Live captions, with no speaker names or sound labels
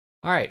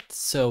All right,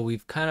 so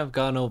we've kind of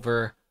gone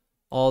over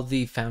all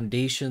the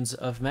foundations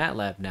of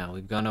MATLAB now.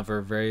 We've gone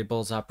over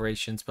variables,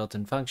 operations,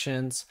 built-in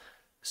functions,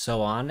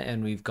 so on,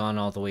 and we've gone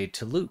all the way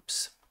to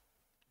loops.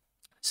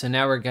 So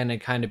now we're going to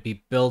kind of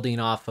be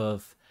building off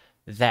of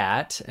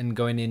that and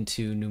going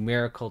into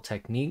numerical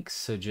techniques.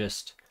 So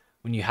just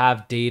when you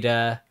have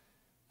data,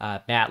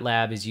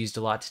 MATLAB is used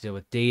a lot to deal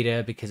with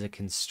data because it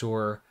can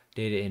store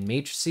data in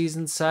matrices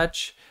and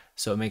such.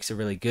 So it makes it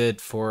really good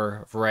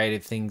for a variety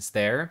of things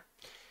there.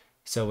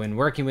 So when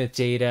working with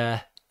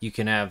data, you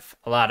can have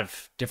a lot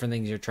of different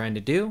things you're trying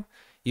to do.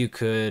 You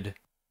could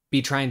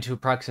be trying to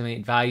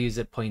approximate values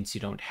at points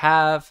you don't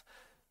have.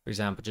 For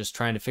example, just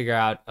trying to figure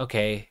out,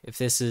 okay, if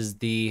this is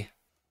the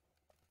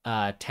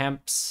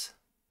temps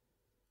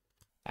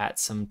at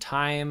some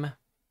time,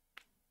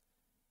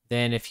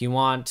 then if you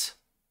want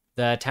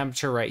the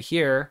temperature right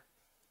here,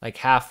 like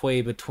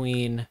halfway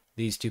between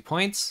these 2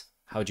 points,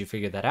 how would you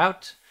figure that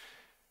out?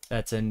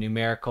 That's a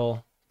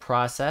numerical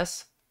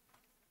process.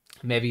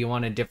 Maybe you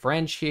want to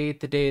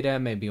differentiate the data.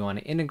 Maybe you want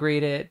to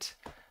integrate it.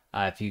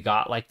 If you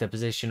got like the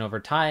position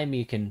over time,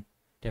 you can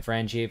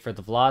differentiate for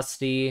the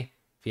velocity.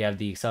 If you have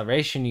the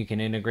acceleration, you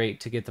can integrate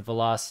to get the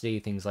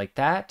velocity, things like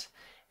that.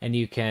 And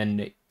you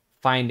can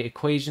find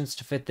equations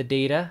to fit the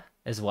data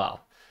as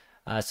well.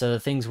 So the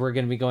things we're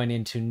going to be going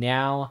into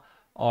now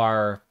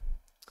are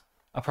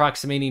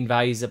approximating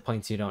values at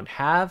points you don't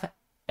have,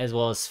 as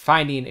well as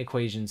finding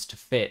equations to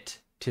fit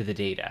to the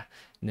data.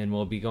 And then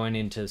we'll be going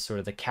into sort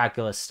of the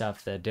calculus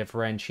stuff, the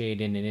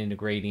differentiating and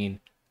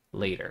integrating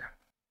later.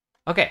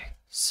 Okay,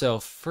 so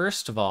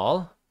first of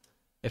all,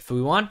 if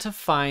we want to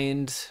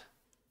find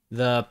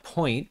the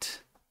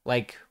point,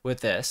 like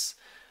with this,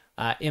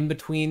 in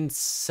between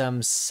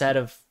some set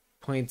of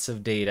points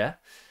of data,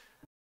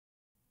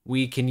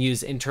 we can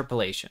use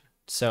interpolation.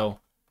 So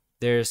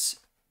there's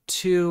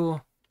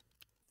two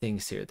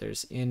things here.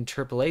 There's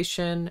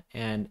interpolation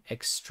and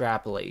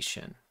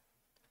extrapolation.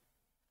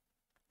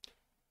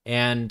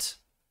 And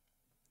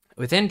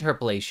with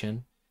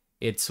interpolation,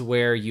 it's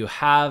where you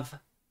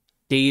have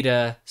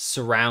data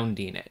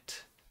surrounding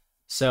it.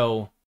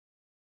 So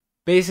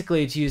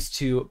basically it's used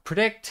to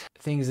predict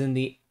things in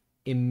the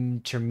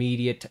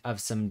intermediate of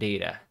some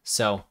data.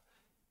 So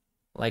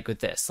like with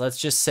this, let's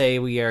just say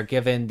we are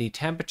given the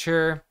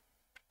temperature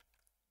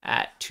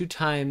at 2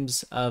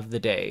 times of the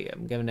day.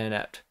 I'm giving it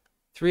at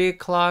 3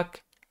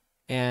 o'clock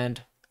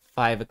and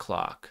 5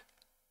 o'clock.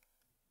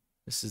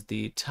 This is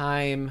the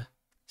time.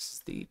 This is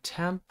the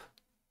temp.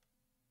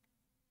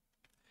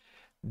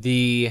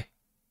 The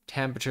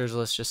temperatures,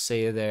 let's just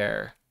say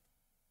they're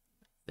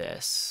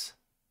this,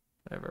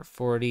 whatever,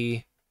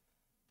 40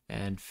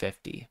 and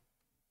 50.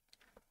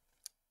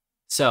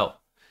 So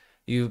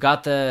you've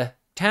got the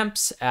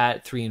temps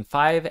at 3 and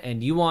 5,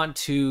 and you want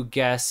to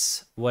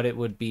guess what it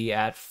would be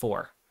at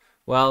 4.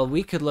 Well,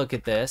 we could look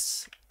at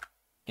this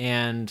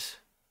and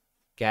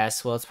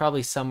guess, well, it's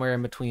probably somewhere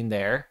in between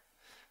there.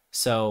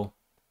 So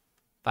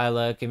if I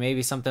look, and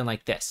maybe something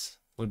like this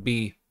would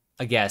be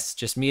a guess.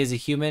 Just me as a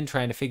human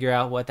trying to figure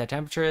out what that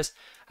temperature is.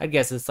 I'd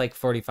guess it's like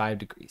 45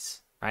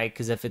 degrees, right?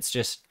 Because if it's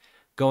just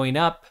going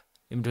up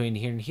in between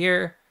here and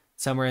here,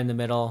 somewhere in the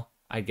middle,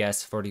 I'd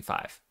guess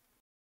 45.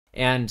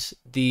 And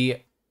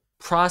the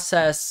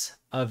process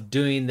of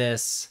doing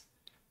this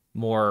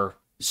more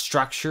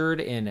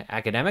structured in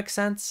academic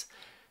sense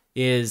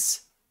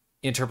is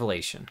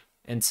interpolation.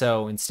 And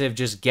so instead of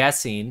just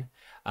guessing,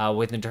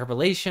 with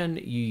interpolation,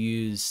 you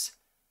use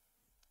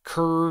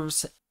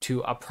curves to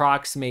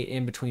approximate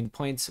in between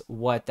points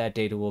what that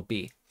data will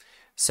be.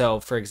 So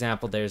for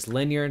example, there's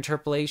linear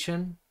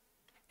interpolation,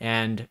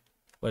 and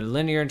what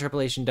linear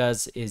interpolation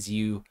does is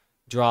you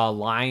draw a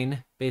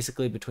line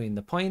basically between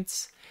the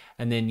points,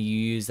 and then you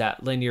use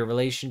that linear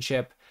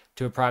relationship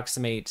to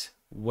approximate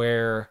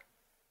where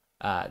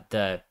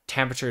the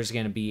temperature is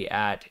going to be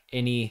at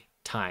any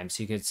time.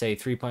 So you could say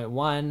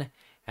 3.1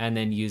 and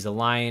then use a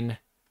line,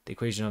 the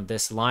equation of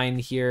this line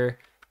here,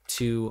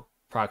 to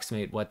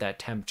approximate what that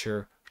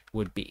temperature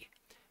would be.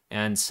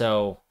 And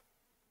so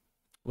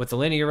with the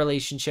linear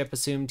relationship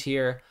assumed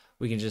here,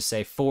 we can just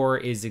say 4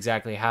 is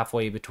exactly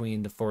halfway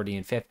between the 40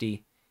 and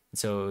 50, and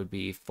so it would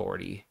be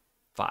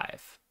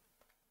 45.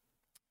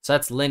 So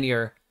that's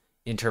linear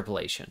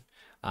interpolation.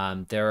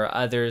 There are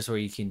others where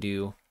you can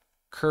do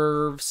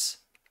curves.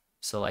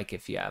 So like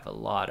if you have a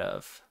lot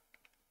of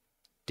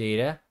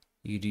data,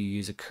 you do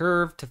use a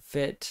curve to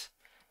fit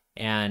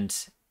and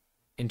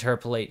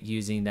interpolate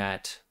using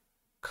that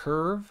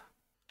curve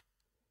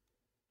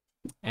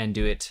and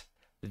do it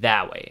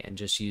that way, and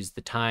just use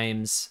the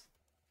times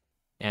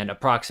and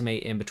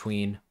approximate in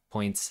between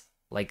points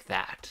like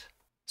that.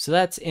 So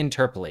that's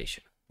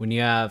interpolation, when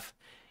you have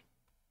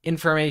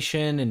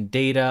information and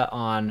data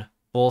on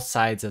both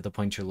sides of the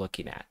point you're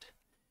looking at.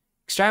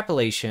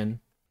 Extrapolation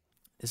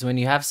is when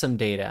you have some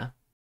data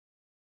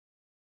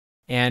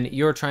and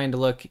you're trying to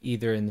look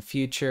either in the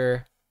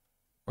future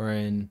or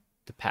in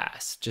the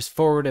past, just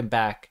forward and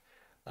back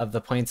of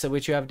the points at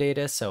which you have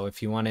data. So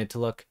if you wanted to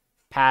look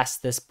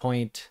past this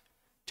point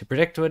to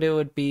predict what it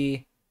would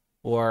be,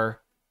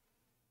 or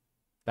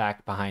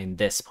back behind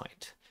this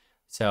point.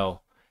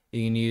 So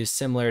you can use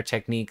similar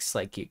techniques,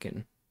 like you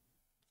can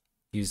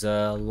use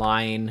a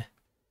line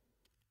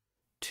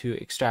to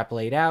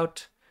extrapolate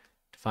out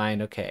to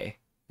find, okay,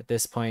 at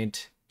this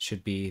point it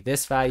should be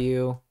this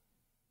value,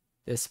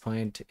 this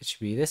point it should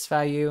be this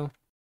value.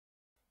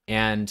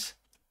 And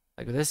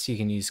like with this, you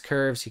can use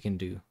curves, you can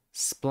do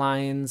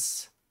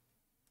splines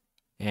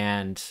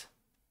and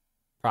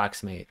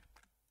approximate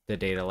the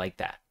data like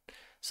that.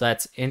 So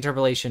that's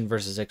interpolation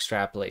versus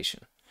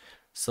extrapolation.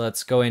 So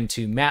let's go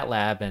into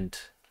Matlab and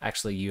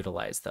actually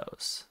utilize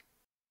those.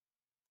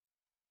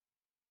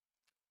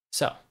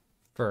 So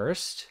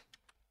first,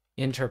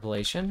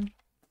 interpolation.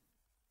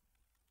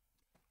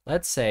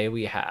 Let's say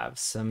we have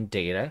some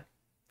data,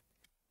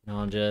 and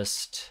I'll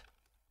just,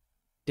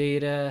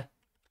 data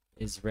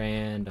is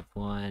rand of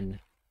 1.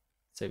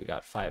 Say we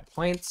got 5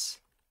 points,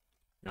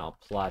 and I'll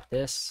plot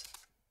this.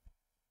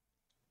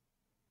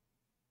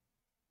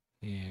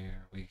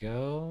 Here we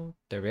go.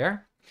 There we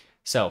are.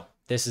 So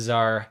this is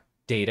our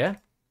data,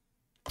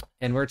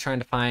 and we're trying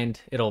to find,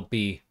 it'll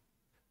be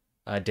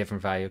a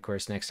different value, of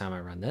course, next time I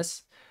run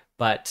this,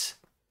 but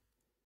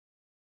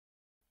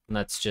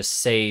let's just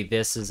say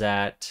this is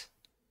at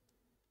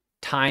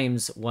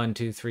times 1,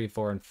 2, 3,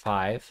 4, and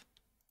 5.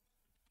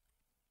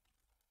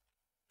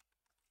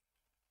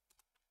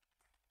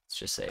 Let's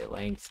just say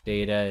length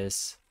data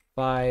is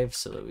 5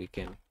 so that we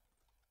can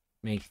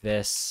make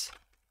this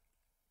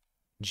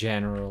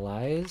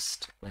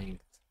generalized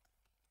length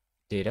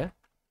data.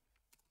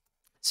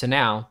 So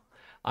now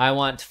I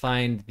want to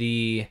find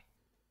the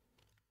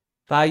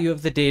value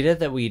of the data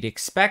that we'd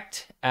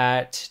expect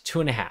at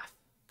 2.5,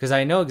 because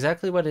I know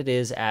exactly what it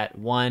is at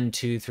 1,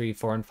 2, 3,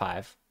 4, and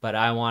 5, but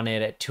I want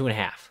it at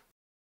 2.5.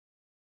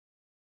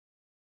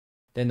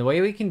 Then the way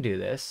we can do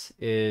this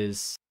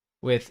is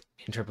with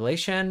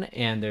interpolation,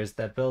 and there's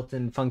that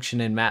built-in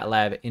function in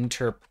Matlab,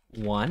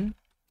 interp1.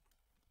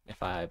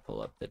 If I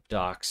pull up the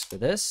docs for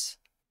this.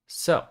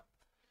 So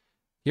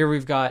here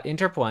we've got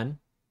interp1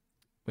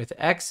 with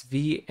x,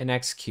 v, and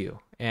xq,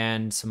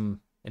 and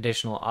some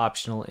additional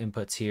optional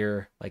inputs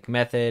here like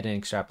method and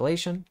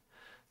extrapolation.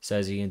 So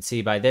as you can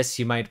see by this,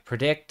 you might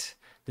predict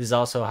this is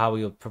also how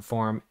we will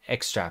perform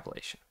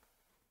extrapolation.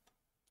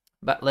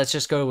 But let's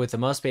just go with the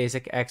most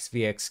basic x,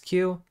 v,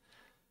 xq.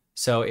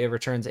 So it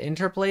returns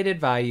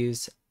interpolated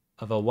values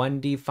of a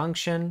 1D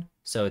function.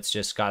 So it's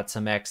just got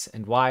some x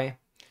and y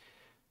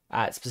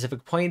at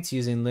specific points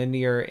using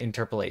linear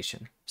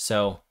interpolation.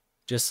 So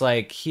just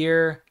like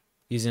here,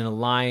 using a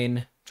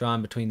line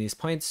drawn between these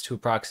points to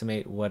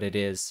approximate what it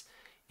is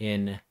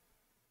in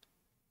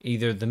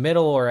either the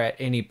middle or at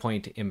any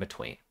point in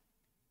between.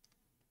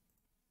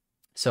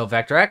 So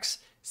vector x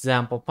is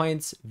sample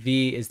points,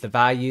 v is the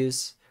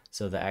values,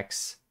 so the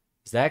x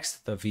is the x,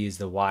 the v is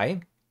the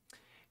y.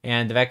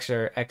 And the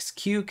vector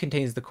xq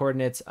contains the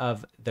coordinates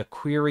of the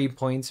query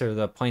points, or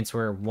the points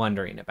we're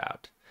wondering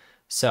about.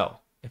 So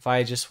if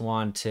I just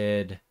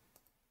wanted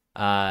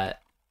my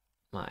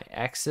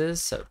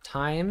x's, so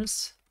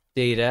times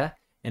data,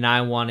 and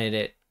I wanted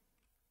it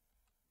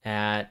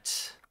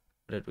at,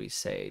 what did we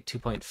say,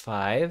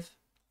 2.5,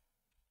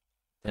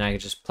 then I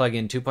could just plug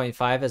in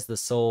 2.5 as the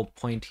sole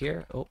point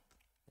here. Oh,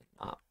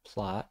 not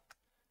plot.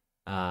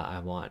 I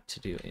want to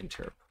do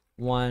interp1,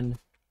 and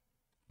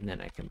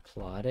then I can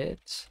plot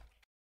it.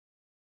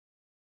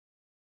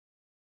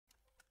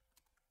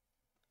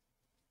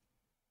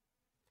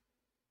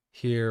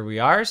 Here we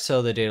are.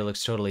 So the data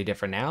looks totally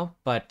different now,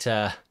 but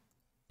the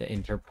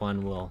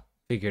interp1 will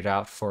figure it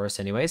out for us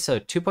anyway. So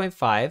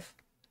 2.5,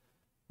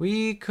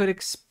 we could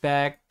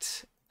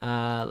expect,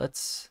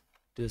 let's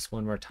do this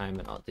one more time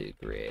and I'll do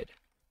grid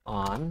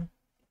on.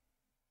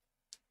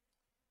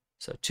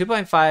 So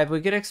 2.5,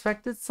 we could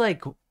expect it's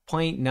like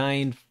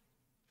 0.9,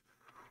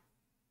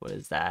 what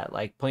is that,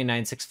 like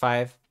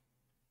 0.965?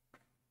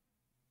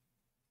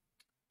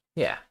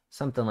 Yeah,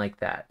 something like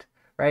that,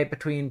 right?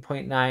 Between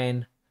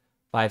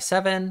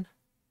 0.957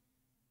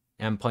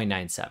 and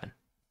 0.97.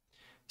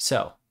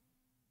 So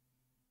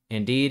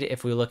indeed,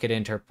 if we look at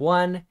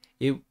interp1,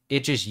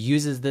 it just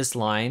uses this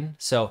line.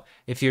 So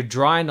if you're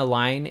drawing a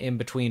line in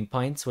between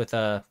points with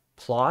a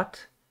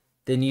plot,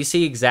 then you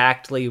see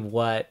exactly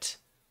what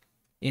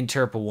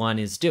interp1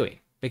 is doing,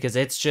 because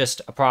it's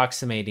just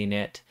approximating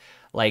it.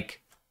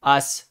 Like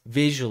us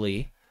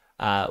visually,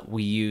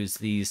 we use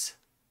these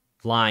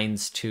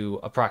lines to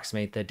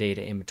approximate the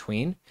data in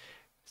between.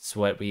 It's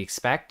what we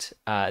expect.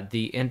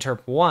 The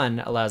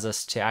interp1 allows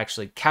us to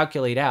actually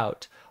calculate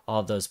out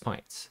all of those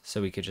points.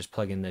 So we could just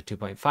plug in the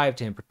 2.5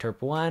 to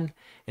interp1,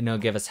 and it'll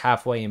give us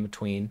halfway in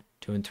between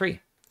 2 and 3.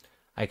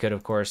 I could,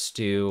 of course,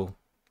 do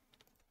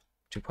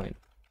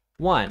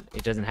 2.1.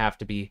 It doesn't have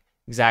to be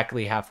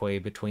exactly halfway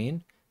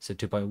between. So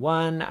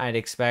 2.1, I'd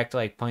expect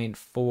like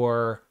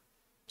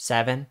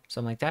 0.47,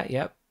 something like that.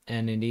 Yep.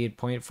 And indeed,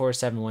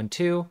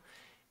 0.4712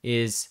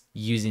 is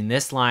using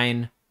this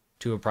line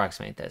to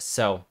approximate this.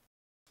 So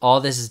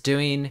all this is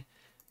doing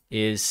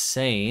is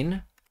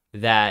saying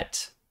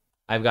that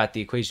I've got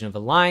the equation of a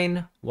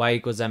line, y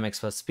equals mx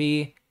plus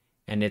b,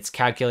 and it's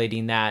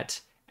calculating that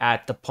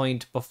at the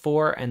point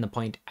before and the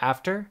point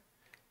after,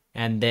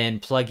 and then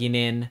plugging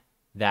in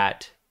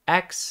that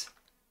x,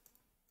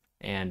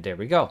 and there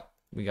we go.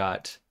 We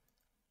got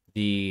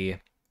the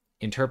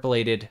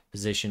interpolated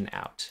position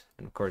out.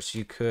 And of course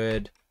you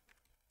could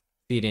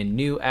feed in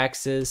new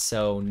x's,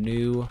 so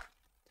new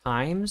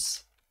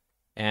times,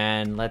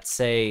 and let's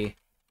say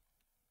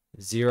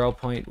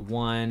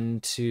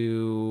 0.1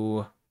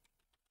 to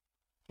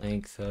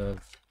length of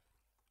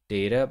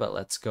data, but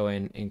let's go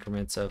in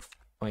increments of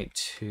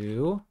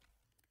 0.2.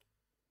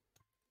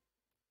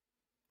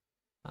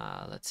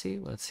 Let's see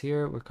what's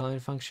here. We're calling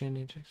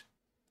function.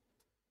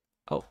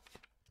 Oh,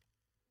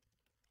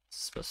 it's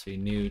supposed to be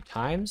new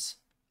times.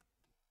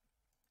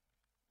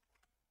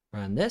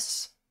 Run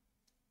this.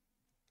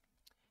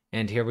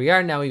 And here we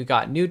are. Now we've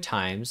got new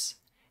times.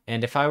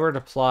 And if I were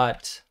to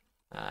plot,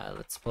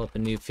 let's pull up a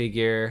new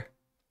figure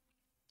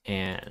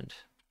and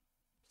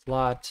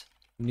plot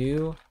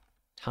new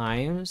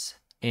times.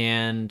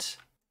 And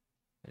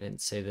I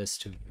didn't save this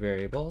to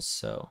variables,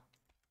 so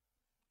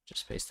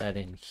just paste that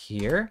in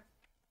here.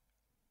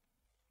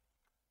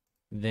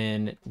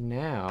 Then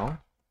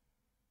now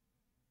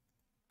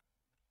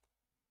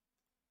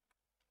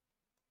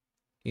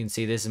you can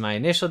see this is my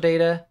initial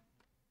data.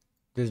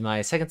 This is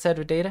my second set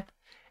of data.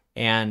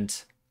 And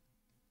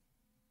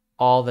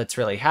all that's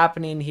really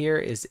happening here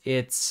is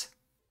it's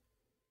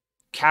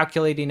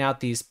calculating out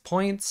these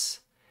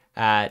points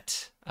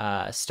at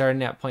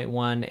starting at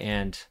 0.1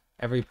 and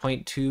every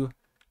 0.2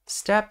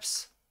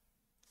 steps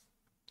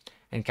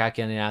and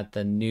calculating out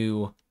the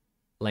new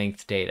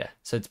length data.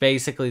 So it's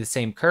basically the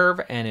same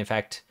curve, and in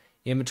fact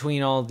in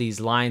between all of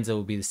these lines it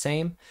will be the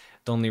same.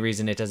 The only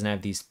reason it doesn't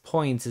have these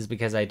points is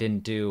because I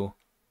didn't do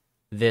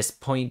this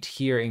point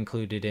here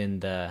included in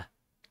the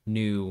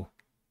new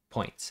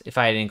points. If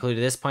I had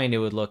included this point, it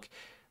would look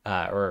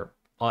or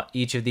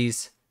each of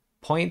these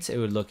points, it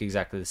would look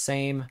exactly the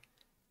same.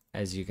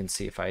 As you can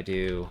see, if I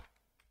do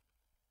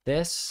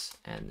this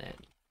and then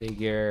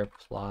figure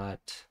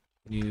plot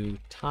new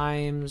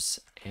times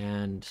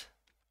and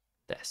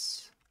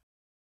this.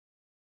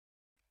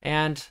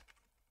 And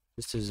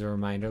just as a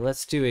reminder,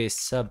 let's do a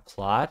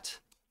subplot.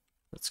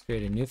 Let's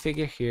create a new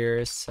figure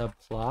here,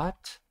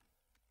 subplot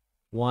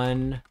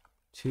 1,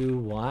 2,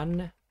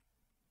 1,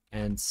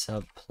 and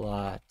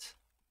subplot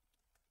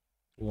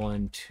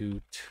 1,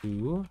 2,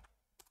 2.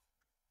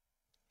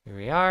 Here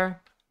we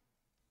are.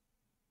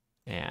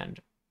 And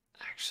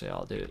actually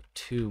I'll do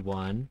 2,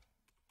 1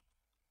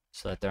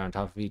 so that they're on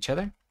top of each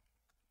other.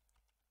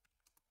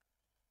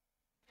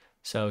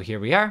 So here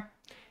we are.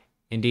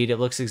 Indeed, it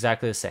looks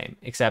exactly the same,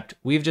 except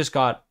we've just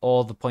got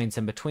all the points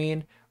in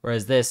between,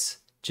 whereas this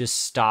just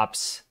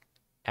stops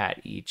at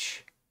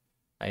each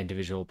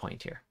individual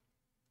point here.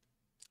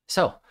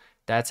 So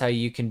that's how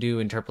you can do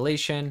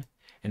interpolation.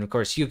 And of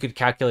course, you could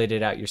calculate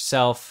it out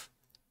yourself.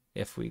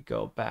 If we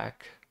go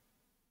back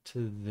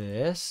to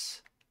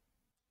this,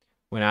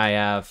 when I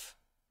have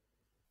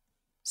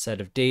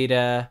set of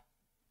data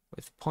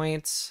with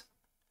points,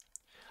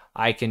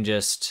 I can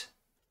just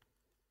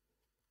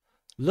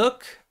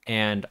look,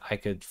 and I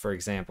could, for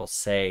example,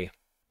 say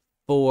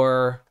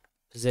for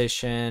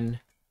position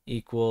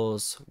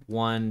equals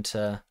 1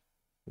 to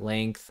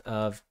length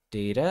of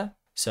data.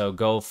 So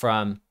go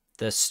from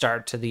the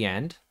start to the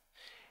end,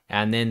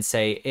 and then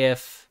say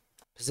if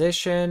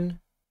position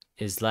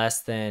is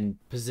less than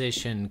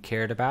position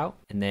cared about,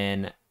 and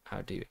then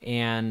I'll do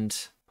and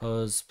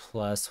pose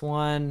plus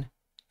 1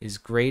 is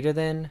greater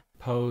than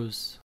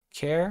pose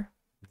care,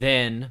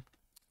 then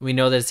we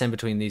know that it's in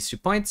between these 2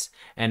 points,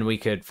 and we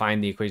could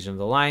find the equation of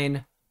the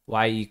line,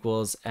 y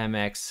equals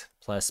mx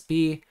plus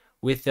b,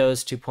 with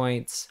those 2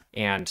 points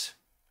and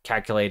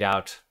calculate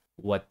out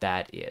what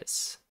that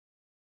is.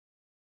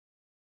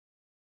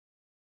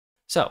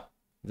 So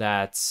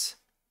that's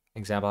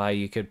an example how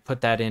you could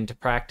put that into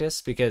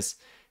practice, because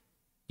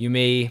you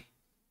may,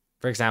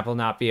 for example,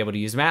 not be able to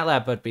use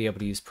Matlab, but be able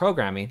to use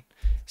programming.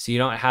 So you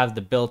don't have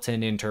the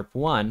built-in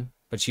interp1,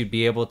 but you'd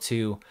be able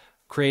to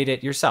create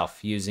it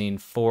yourself using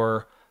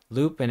for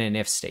loop and an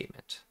if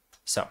statement.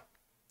 So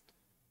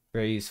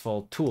very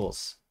useful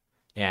tools.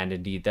 And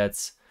indeed,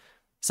 that's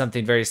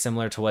something very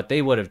similar to what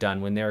they would have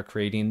done when they were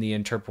creating the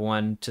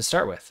interp1 to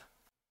start with.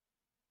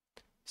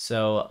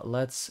 So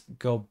let's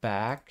go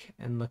back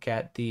and look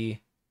at the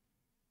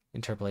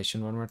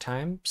interpolation one more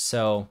time.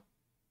 So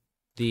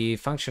the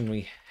function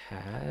we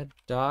had,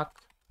 doc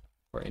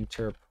for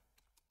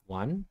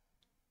interp1.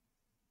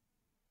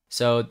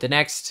 So the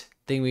next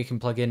thing we can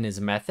plug in is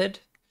a method.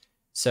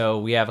 So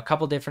we have a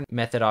couple different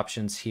method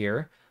options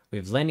here. We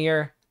have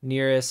linear,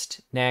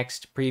 nearest,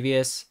 next,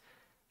 previous,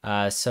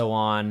 so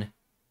on,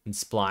 and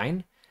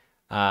spline.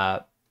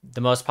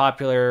 The most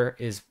popular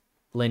is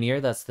linear,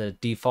 that's the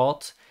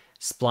default.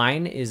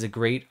 Spline is a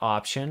great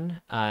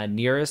option.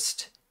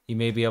 Nearest, you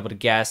may be able to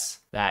guess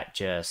that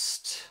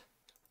just,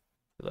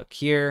 look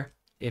here,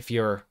 if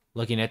you're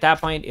looking at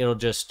that point, it'll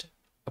just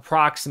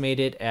approximate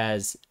it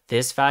as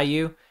this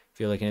value. If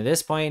you're looking at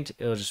this point,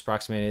 it'll just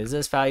approximate it as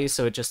this value.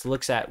 So it just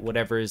looks at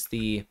whatever is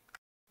the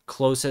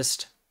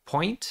closest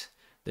point,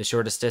 the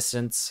shortest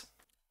distance,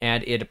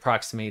 and it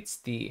approximates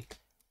the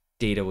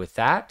data with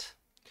that.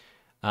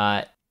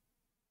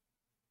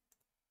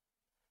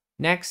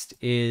 Next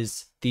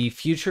is the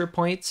future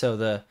point. So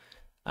the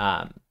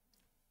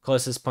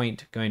closest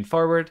point going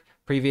forward.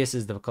 Previous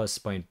is the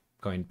closest point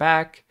going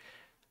back.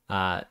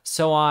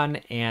 So on.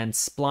 And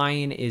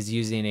spline is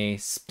using a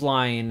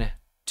spline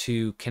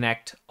to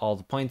connect all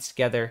the points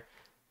together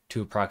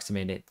to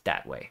approximate it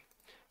that way.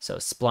 So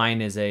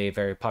spline is a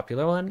very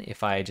popular one.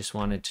 If I just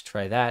wanted to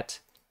try that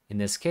in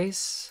this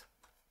case,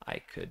 I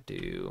could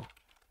do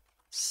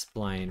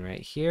spline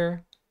right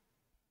here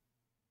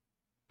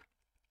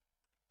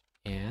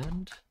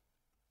and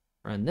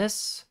run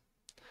this.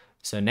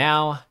 So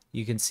now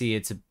you can see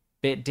it's a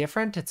bit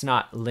different. It's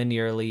not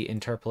linearly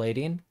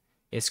interpolating.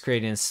 It's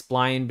creating a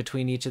spline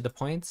between each of the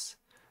points.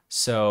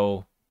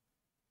 So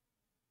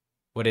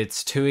what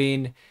it's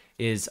doing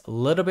is a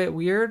little bit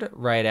weird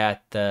right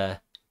at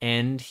the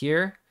end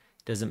here.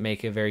 Doesn't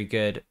make a very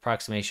good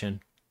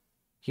approximation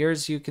here,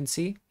 as you can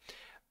see.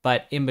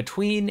 But in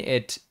between,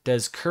 it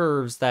does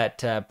curves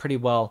that pretty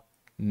well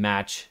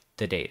match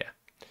the data.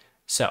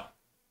 So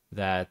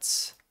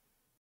that's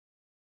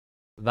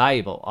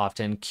valuable.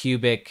 Often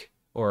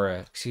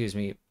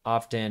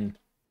often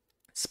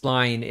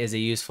spline is a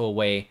useful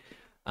way,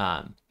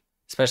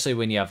 especially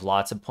when you have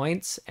lots of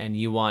points and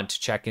you want to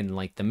check in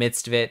like the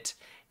midst of it,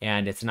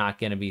 and it's not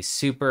going to be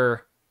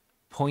super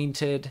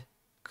pointed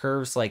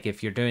curves. Like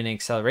if you're doing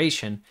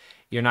acceleration,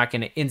 you're not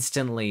going to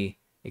instantly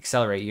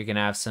accelerate. You're going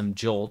to have some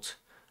jolt,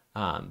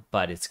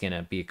 but it's going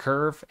to be a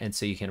curve, and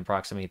so you can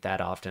approximate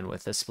that often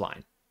with a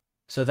spline.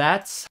 So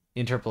that's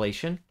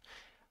interpolation.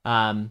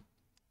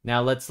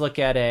 Now let's look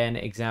at an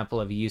example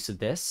of use of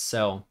this.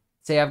 So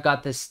say I've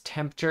got this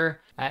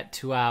temperature at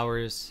 2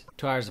 hours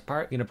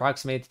apart. You can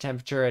approximate the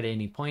temperature at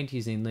any point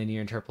using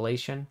linear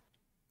interpolation.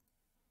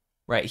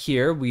 Right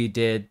here, we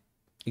did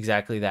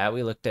exactly that.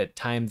 We looked at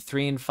time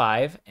 3 and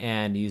 5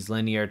 and used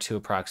linear to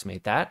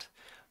approximate that.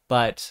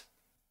 But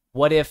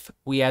what if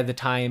we had the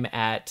time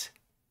at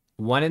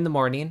 1 in the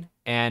morning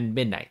and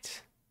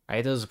midnight,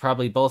 right? Those are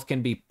probably both going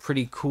to be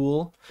pretty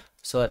cool.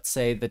 So let's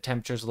say the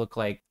temperatures look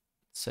like,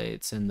 say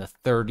it's in the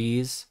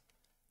 30s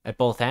at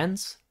both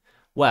ends.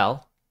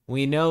 Well,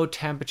 we know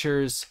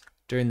temperatures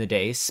during the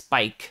day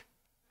spike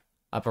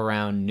up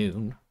around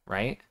noon,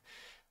 right?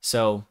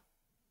 So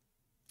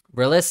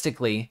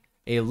realistically,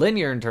 a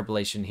linear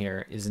interpolation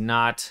here is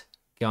not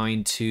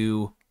going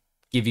to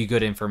give you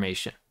good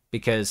information,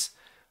 because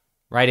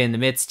right in the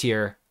midst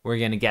here, we're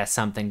going to guess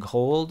something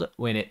cold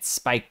when it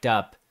spiked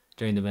up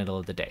during the middle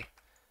of the day.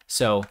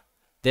 So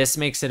this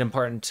makes it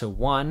important to,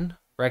 one,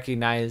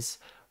 recognize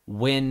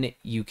when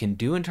you can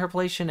do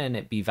interpolation and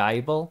it be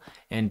valuable,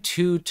 and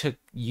two, to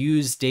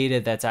use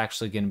data that's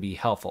actually going to be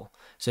helpful.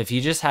 So if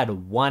you just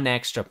had one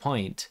extra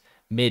point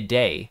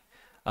midday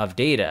of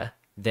data,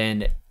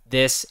 then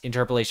this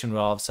interpolation would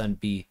all of a sudden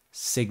be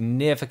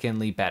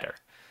significantly better.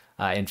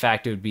 In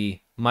fact, it would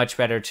be much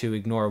better to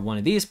ignore one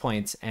of these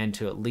points and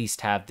to at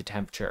least have the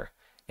temperature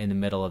in the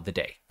middle of the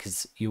day,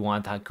 because you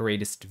want the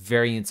greatest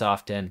variance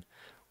often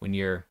when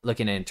you're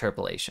looking at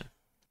interpolation.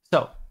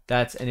 So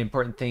that's an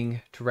important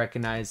thing to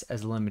recognize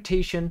as a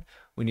limitation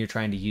when you're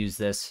trying to use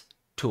this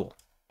tool.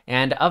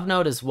 And of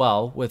note as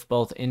well, with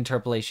both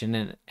interpolation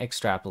and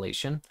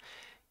extrapolation,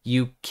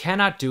 you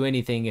cannot do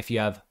anything if you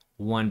have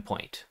one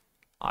point,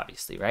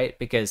 obviously, right?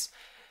 Because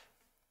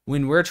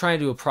when we're trying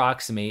to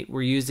approximate,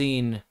 we're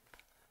using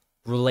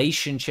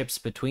relationships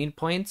between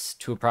points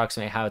to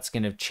approximate how it's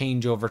going to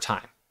change over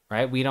time,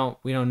 right? We don't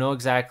know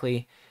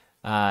exactly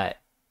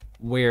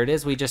where it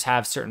is. We just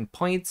have certain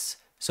points.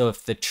 So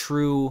if the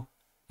true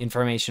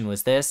information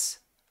was this,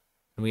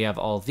 and we have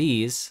all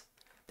these,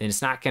 then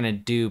it's not going to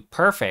do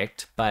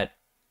perfect, but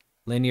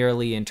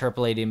linearly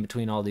interpolating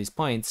between all these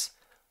points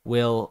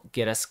will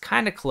get us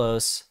kind of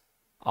close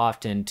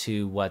often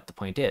to what the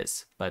point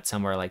is. But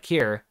somewhere like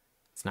here,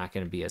 it's not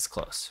going to be as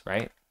close,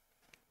 right?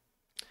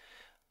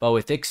 But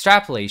with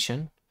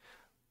extrapolation,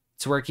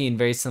 it's working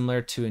very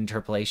similar to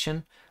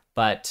interpolation,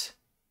 but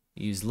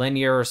use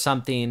linear or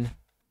something.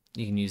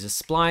 You can use a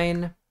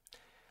spline,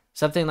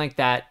 something like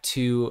that,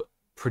 to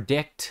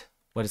predict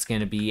what it's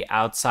going to be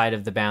outside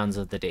of the bounds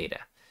of the data.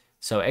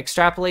 So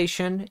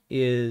extrapolation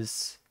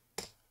is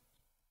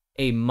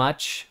a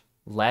much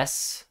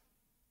less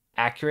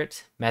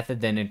accurate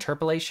method than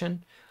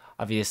interpolation.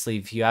 Obviously,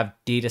 if you have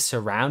data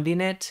surrounding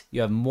it,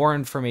 you have more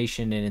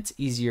information and it's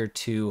easier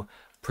to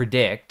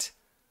predict.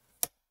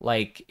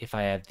 Like if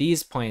I have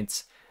these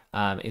points,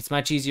 it's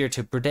much easier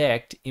to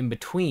predict in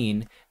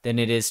between than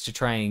it is to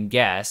try and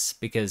guess,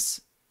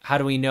 because how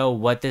do we know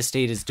what this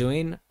data is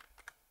doing?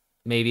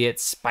 Maybe it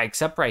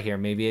spikes up right here.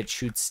 Maybe it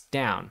shoots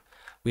down.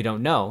 We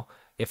don't know.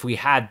 If we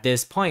had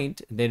this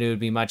point, then it would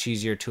be much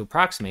easier to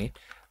approximate.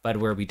 But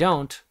where we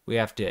don't, we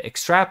have to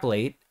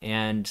extrapolate.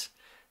 And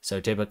so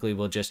typically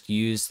we'll just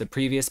use the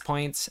previous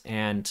points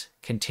and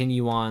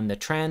continue on the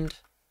trend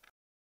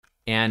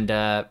and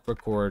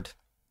record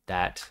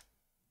that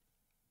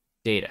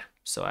data.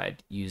 So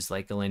I'd use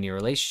like a linear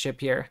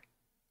relationship here,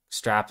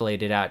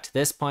 extrapolate it out to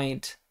this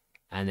point,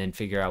 and then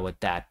figure out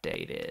what that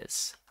data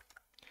is.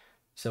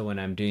 So when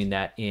I'm doing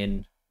that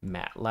in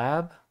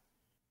Matlab,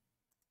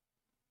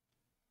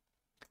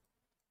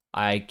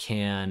 I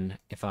can,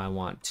 if I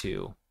want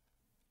to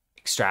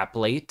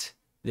extrapolate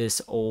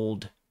this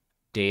old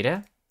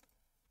data,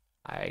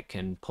 I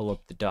can pull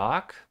up the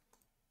doc.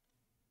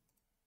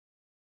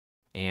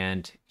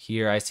 And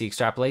here I see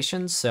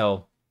extrapolations.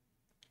 So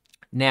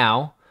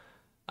now,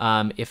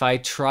 if I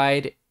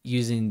tried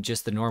using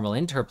just the normal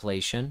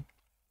interpolation,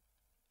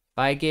 if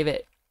I gave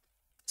it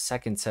a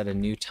second set of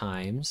new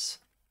times,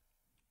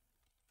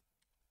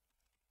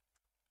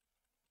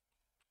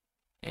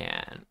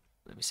 and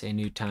let me say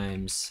new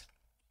times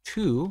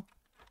 2,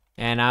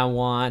 and I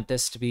want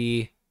this to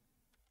be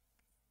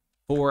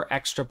 4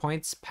 extra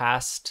points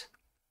past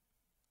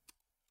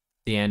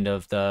the end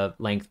of the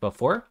length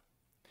before.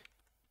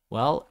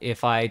 Well,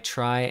 if I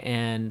try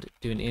and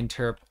do an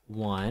interp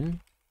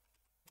 1,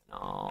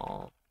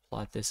 I'll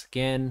plot this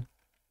again.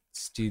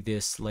 Let's do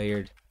this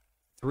layered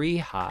 3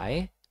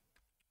 high.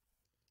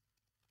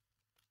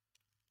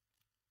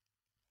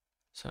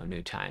 So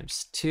new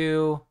times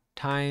 2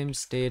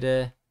 times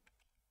data,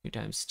 new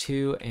times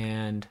 2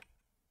 and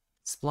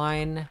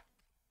spline.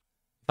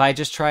 If I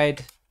just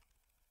tried,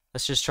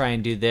 let's just try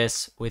and do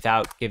this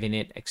without giving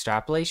it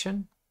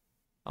extrapolation.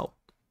 Oh,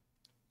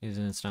 the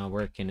reason it's not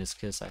working is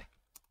because I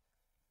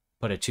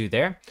put a 2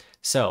 there.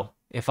 So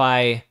if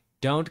I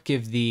don't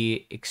give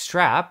the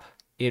extrap,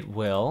 it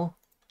will,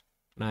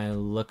 when I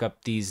look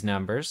up these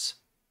numbers,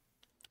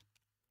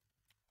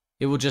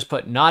 it will just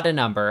put not a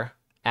number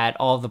at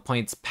all the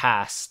points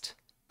past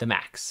the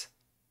max.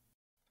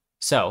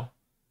 So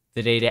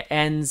the data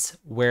ends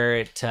where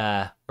it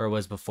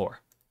was before.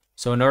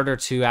 So in order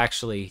to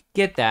actually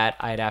get that,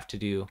 I'd have to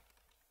do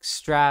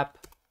extrap.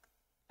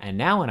 And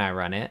now when I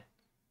run it,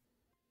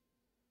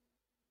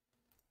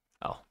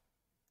 oh,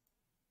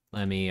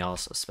 let me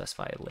also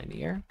specify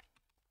linear.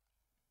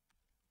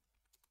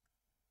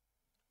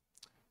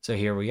 So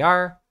here we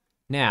are.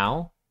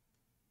 Now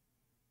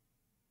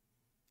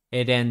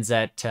it ends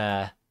at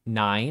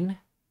 9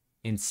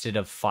 instead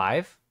of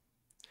 5.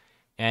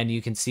 And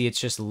you can see it's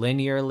just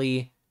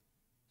linearly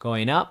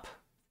going up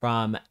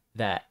from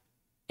the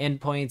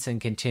endpoints and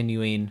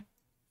continuing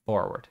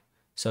forward.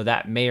 So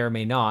that may or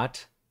may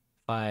not,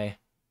 if I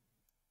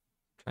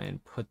try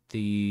and put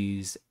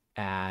these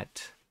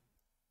at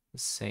the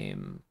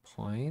same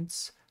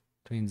points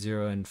between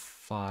 0 and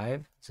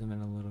 5, zoom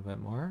in a little bit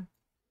more.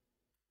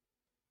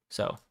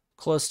 So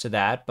close to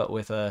that, but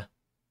with a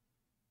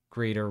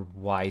greater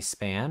Y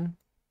span.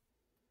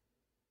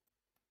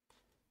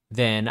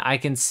 Then I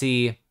can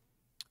see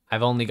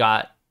I've only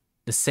got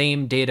the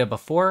same data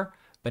before,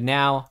 but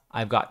now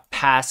I've got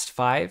past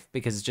 5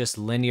 because it's just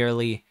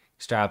linearly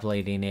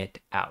extrapolating it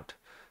out.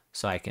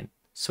 So I can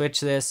switch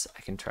this, I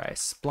can try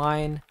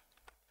spline,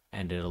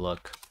 and it'll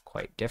look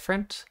quite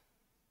different.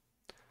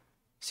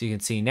 So you can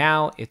see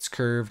now it's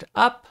curved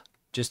up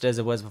just as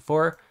it was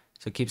before.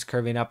 So it keeps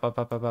curving up, up,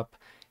 up, up, up.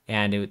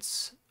 And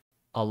it's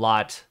a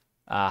lot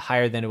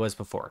higher than it was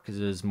before because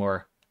it was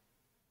more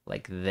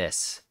like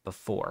this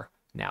before.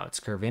 Now it's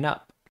curving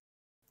up.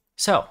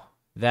 So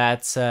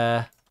that's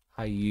how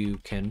you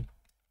can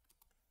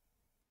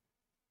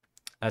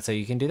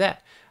do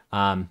that.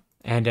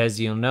 And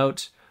as you'll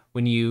note,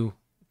 when you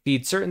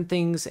feed certain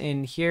things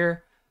in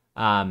here,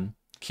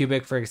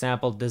 cubic, for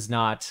example, does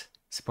not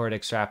support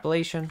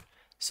extrapolation.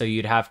 So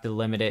you'd have to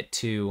limit it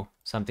to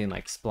something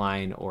like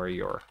spline or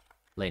your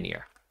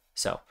linear.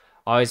 So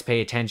always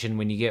pay attention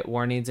when you get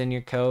warnings in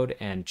your code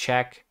and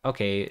check,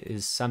 okay,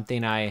 is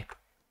something I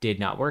did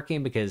not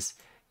working? Because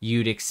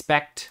you'd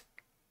expect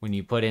when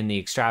you put in the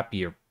extrap,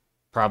 you're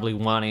probably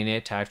wanting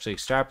it to actually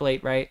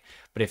extrapolate, right?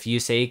 But if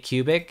you say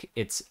cubic,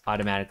 it's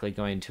automatically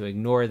going to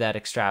ignore that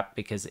extrap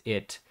because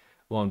it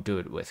won't do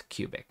it with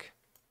cubic.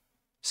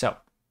 So,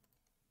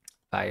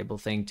 valuable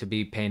thing to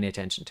be paying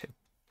attention to.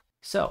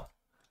 So,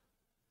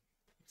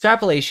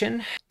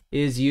 extrapolation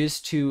is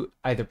used to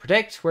either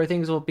predict where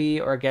things will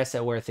be or guess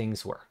at where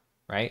things were,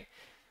 right?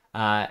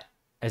 As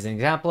an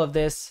example of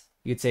this,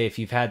 you could say if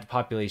you've had the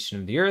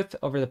population of the Earth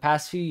over the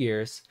past few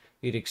years,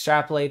 you'd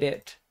extrapolate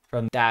it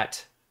from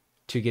that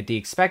to get the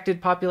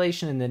expected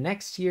population in the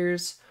next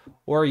years,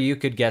 or you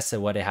could guess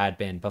at what it had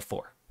been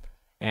before.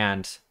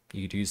 And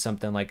you could use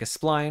something like a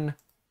spline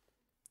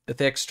with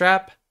the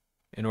extrap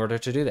in order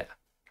to do that.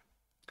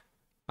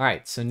 All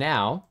right, so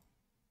now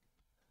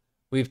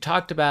we've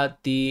talked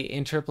about the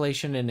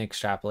interpolation and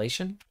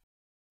extrapolation.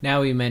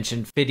 Now we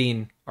mentioned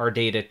fitting our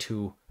data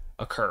to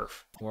a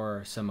curve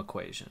or some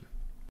equation.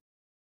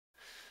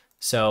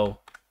 So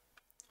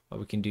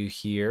what we can do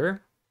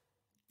here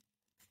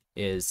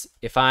is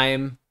if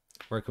I'm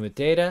working with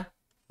data,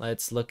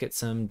 let's look at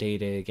some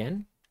data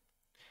again.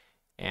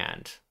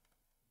 And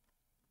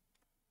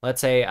let's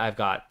say I've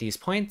got these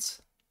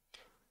points.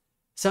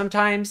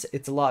 Sometimes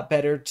it's a lot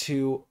better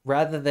to,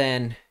 rather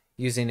than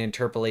using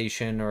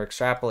interpolation or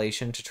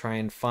extrapolation to try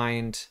and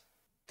find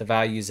the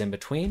values in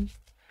between,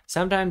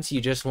 sometimes you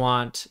just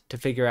want to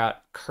figure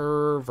out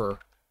curve or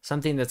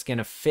something that's going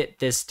to fit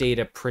this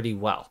data pretty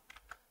well.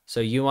 So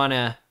you want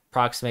to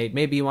approximate,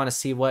 maybe you want to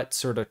see what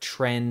sort of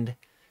trend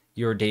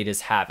your data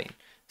is having.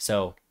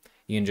 So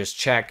you can just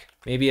check,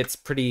 maybe it's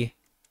pretty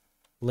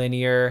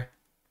linear,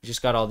 you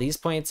just got all these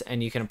points,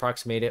 and you can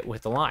approximate it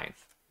with a line.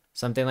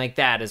 Something like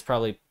that is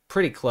probably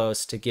pretty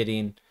close to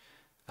getting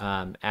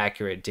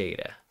accurate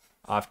data.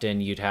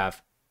 Often you'd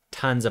have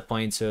tons of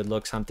points, so it would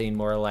look something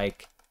more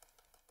like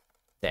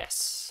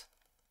this.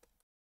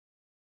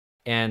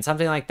 And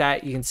something like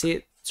that, you can see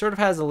it sort of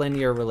has a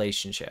linear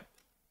relationship.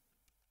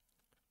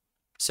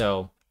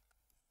 So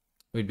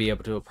we'd be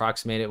able to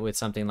approximate it with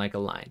something like a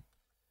line.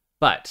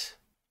 But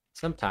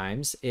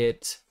sometimes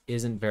it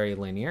isn't very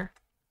linear.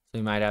 So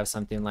we might have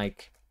something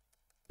like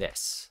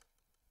this,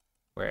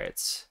 where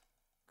it's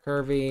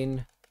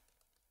curving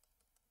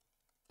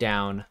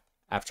down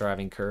after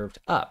having curved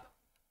up.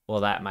 Well,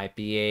 that might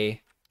be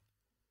a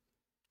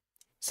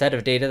set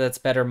of data that's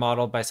better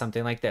modeled by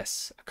something like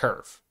this, a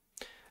curve.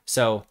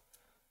 So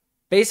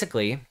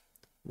basically,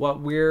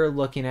 what we're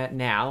looking at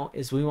now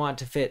is we want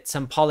to fit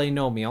some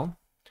polynomial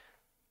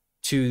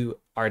to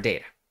our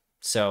data.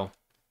 So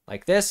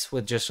like this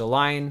with just a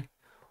line,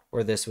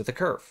 or this with a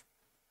curve.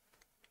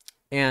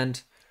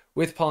 And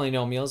with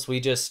polynomials, we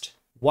just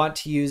want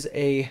to use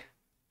a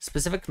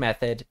specific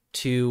method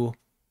to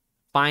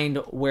find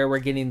where we're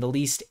getting the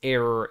least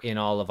error in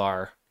all of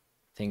our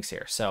things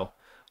here. So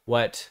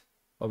what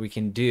we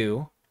can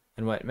do,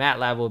 and what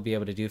Matlab will be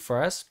able to do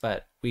for us,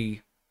 but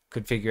we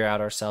could figure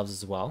out ourselves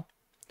as well,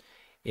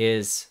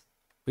 is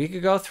we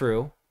could go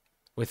through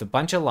with a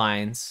bunch of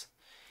lines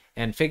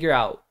and figure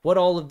out what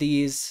all of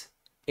these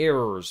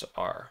errors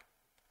are,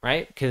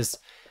 right? Because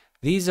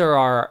these are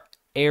our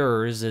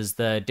errors, is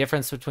the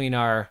difference between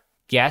our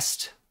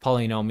guessed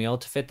polynomial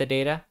to fit the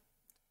data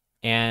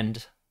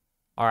and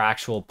our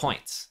actual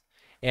points.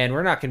 And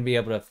we're not going to be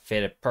able to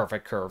fit a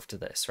perfect curve to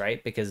this,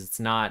 right? Because it's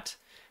not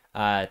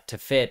to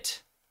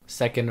fit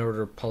second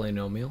order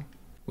polynomial.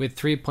 With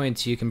 3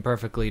 points, you can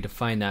perfectly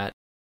define that.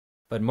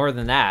 But more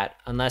than that,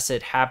 unless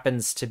it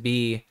happens to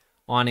be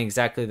on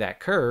exactly that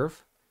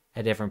curve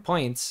at different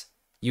points,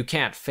 you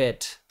can't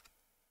fit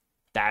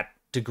that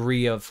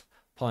degree of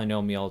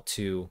polynomial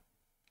to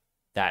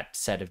that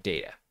set of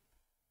data.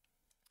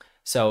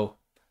 So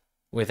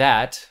with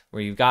that,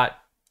 where you've got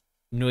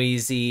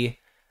noisy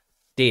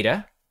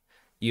data,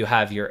 you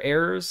have your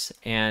errors,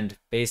 and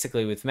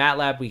basically with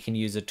Matlab, we can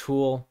use a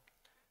tool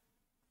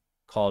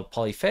called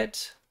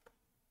polyfit.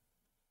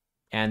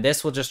 And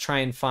this will just try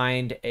and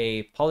find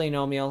a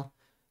polynomial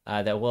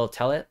that will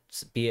tell it,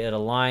 be it a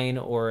line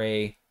or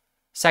a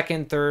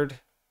second, third,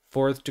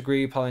 fourth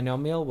degree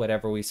polynomial,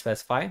 whatever we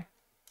specify,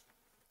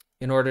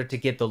 in order to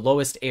get the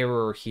lowest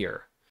error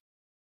here.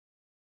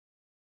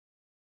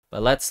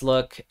 But let's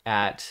look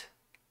at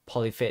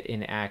polyfit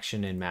in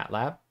action in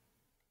Matlab.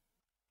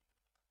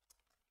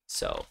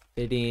 So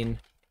fitting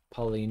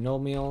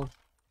polynomial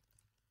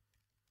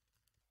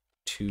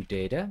to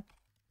data.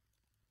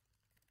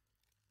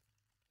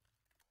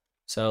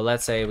 So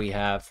let's say we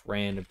have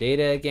random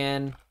data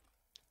again.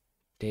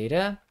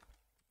 Data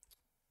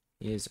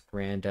is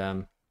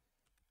random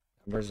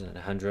numbers and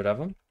 100 of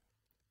them.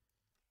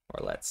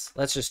 Or let's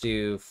just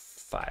do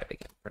 5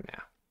 again for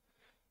now.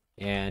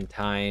 And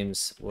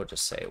times, we'll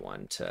just say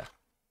 1 to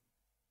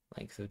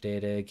length of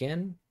data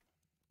again.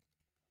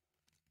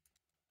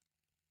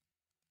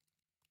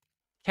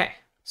 Okay,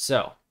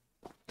 so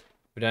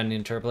we've done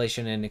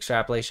interpolation and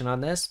extrapolation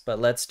on this, but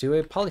let's do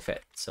a polyfit.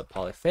 So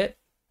polyfit,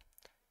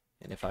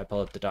 and if I pull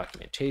up the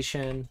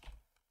documentation,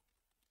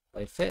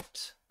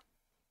 polyfit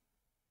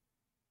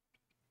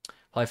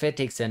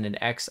takes in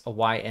an x, a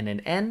y, and an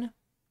n.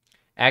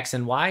 X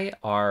and y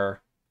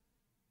are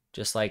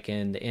just like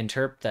in the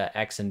interp, the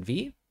x and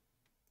v,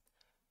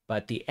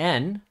 but the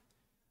n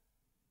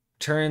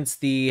turns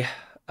the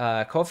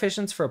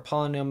coefficients for a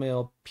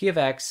polynomial p of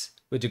x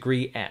with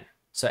degree n.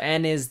 So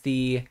n is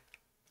the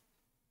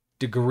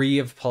degree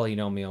of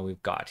polynomial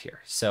we've got here.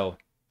 So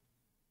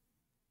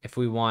if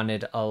we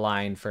wanted a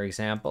line, for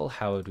example,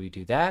 how would we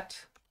do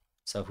that?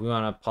 So if we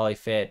want a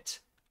polyfit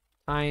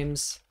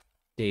times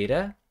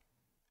data,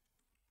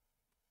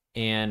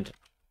 and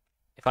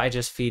if I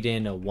just feed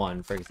in a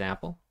 1, for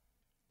example,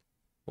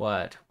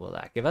 what will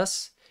that give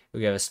us? It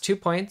will give us 2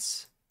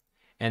 points,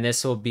 and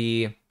this will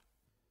be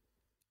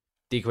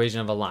the equation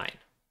of a line,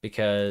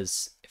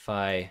 because if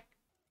I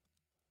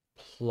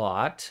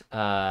plot,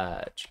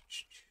 let's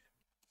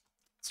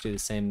do the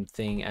same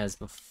thing as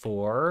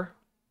before.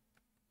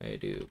 I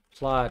do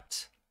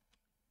plot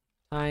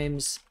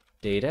times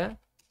data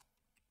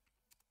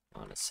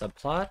on a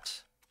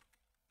subplot,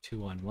 2,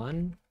 1,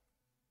 1,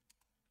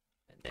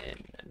 and then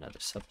another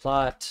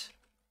subplot,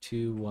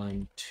 2,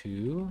 1,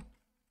 2,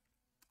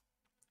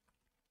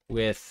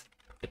 with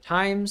the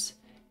times,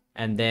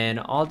 and then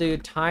I'll do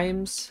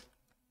times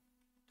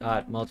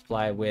dot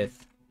multiply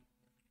with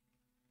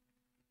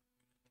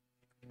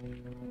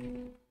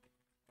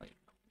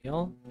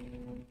polynomial.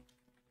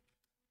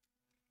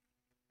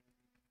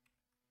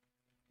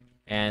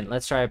 And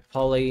let's try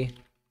polynomial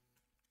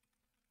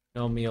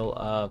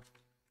of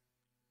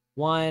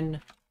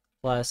 1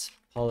 plus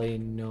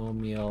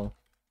polynomial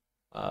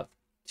of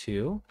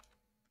 2.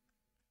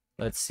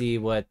 Let's see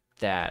what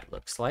that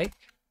looks like.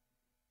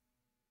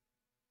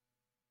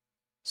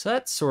 So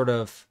that sort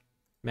of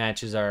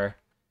matches our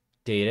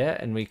data,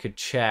 and we could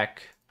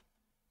check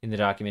in the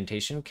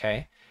documentation,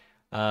 okay,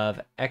 of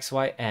x,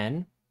 y,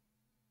 n.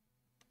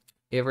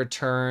 It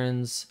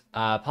returns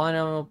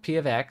polynomial p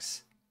of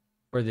x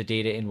for the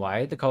data in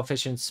y. The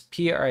coefficients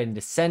p are in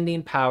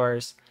descending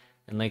powers,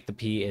 and length of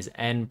p is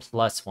n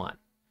plus 1.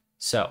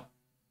 So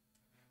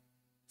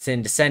it's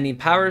in descending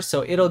powers,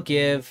 so it'll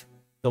give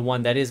the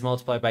one that is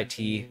multiplied by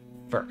t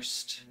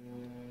first.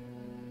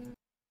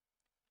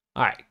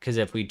 All right, because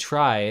if we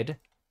tried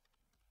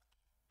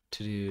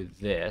to do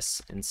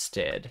this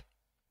instead,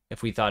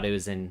 if we thought it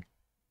was in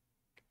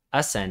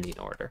ascending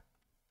order,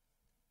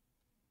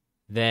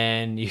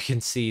 then you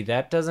can see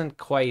that doesn't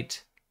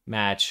quite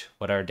match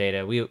what our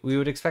data. We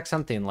would expect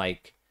something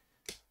like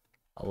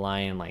a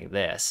line like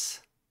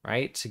this,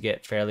 right, to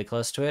get fairly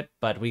close to it,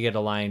 but we get a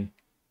line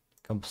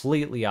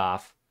completely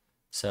off.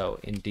 So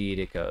indeed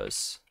it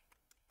goes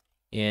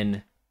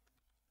in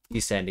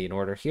descending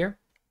order here.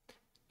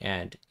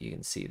 And you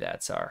can see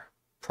that's our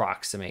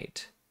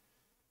approximated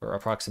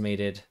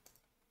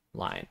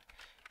line.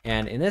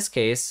 And in this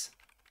case,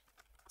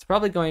 it's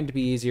probably going to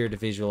be easier to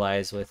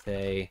visualize with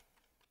a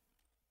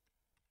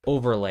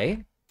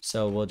overlay.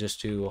 So we'll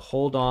just do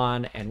hold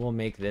on and we'll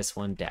make this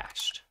one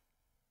dashed.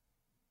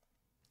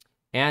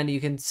 And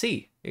you can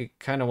see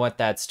kind of what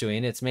that's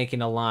doing. It's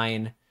making a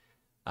line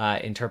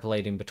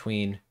interpolating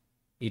between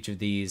each of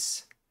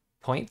these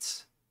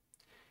points.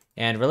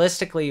 And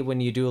realistically, when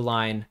you do a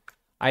line,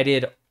 I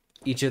did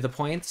each of the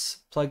points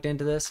plugged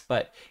into this,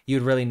 but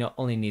you'd really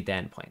only need the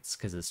endpoints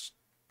because it's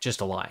just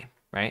a line,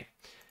 right?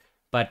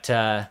 But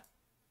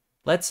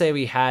let's say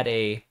we had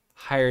a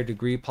higher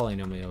degree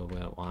polynomial we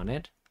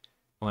wanted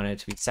it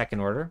to be second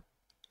order.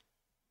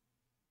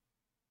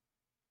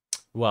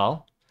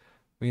 Well,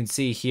 we can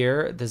see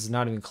here, this is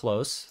not even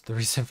close. The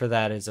reason for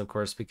that is, of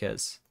course,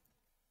 because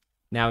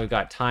now we've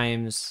got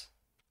times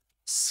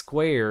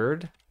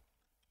squared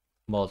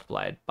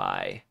multiplied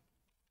by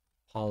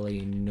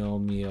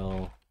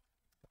polynomial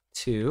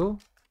 2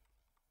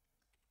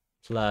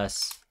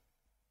 plus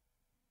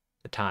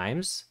the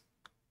times.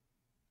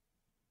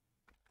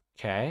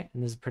 Okay,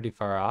 and this is pretty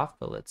far off,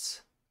 but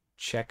let's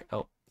check.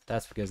 Oh,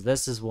 that's because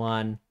this is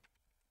 1,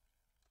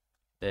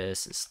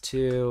 this is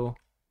 2,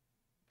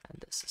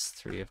 and this is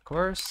 3, of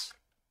course.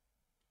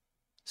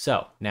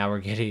 So now we're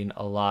getting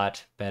a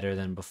lot better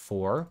than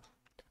before.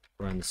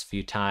 Run this a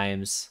few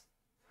times.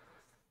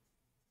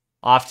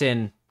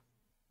 Often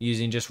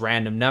using just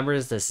random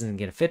numbers, this isn't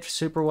going to fit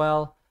super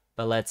well.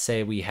 But let's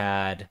say we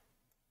had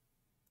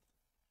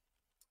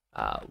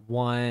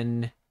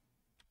 1,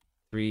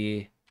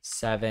 3,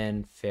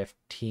 7,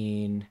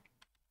 15,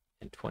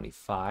 and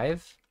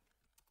 25.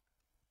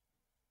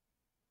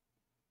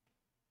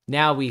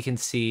 Now we can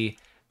see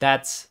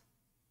that's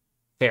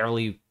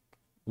fairly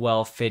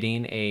well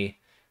fitting a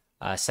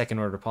second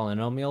order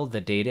polynomial,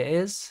 the data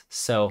is.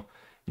 So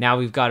now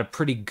we've got a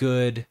pretty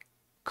good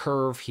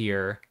curve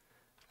here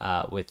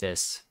with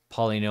this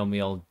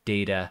polynomial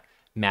data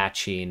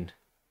matching,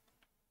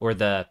 or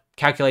the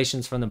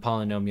calculations from the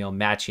polynomial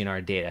matching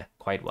our data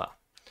quite well.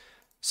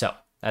 So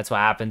that's what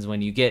happens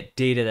when you get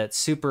data that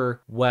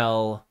super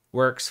well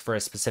works for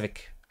a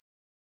specific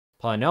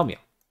polynomial.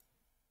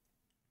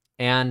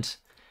 And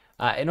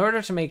in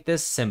order to make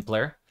this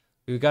simpler,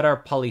 we've got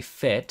our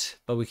polyfit,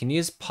 but we can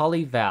use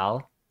polyval,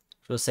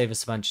 which will save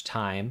us a bunch of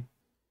time.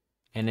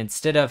 And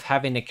instead of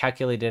having to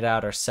calculate it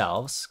out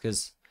ourselves,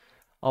 because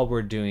all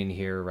we're doing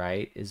here,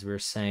 right, is we're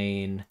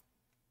saying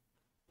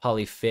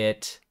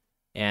polyfit,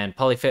 and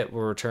polyfit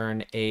will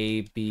return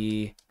A,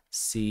 B,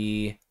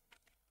 C,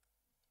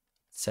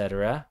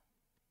 etc.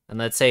 And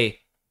let's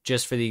say,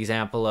 just for the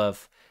example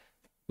of,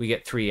 we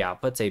get 3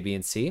 outputs, A, B,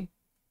 and C.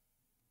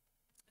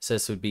 So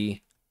this would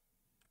be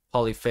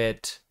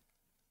polyfit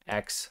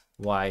X,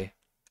 Y,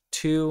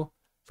 2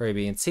 for A,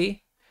 B, and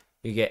C.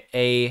 You get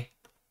A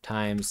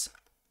times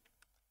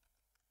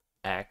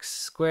X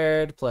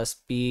squared plus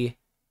B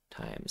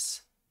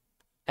times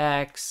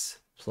X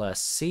plus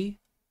C,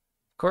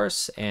 of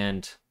course,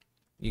 and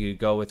you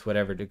go with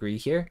whatever degree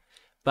here.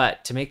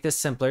 But to make this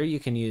simpler, you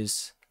can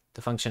use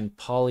the function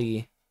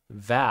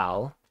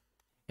polyval,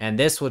 and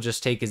this will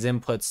just take as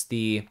inputs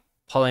the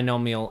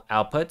polynomial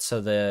output, so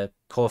the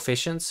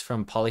coefficients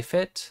from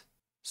polyfit,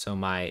 so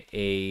my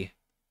A,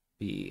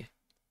 B,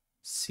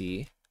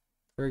 C,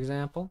 for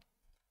example,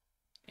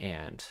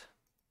 and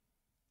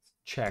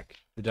check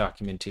the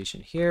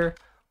documentation here.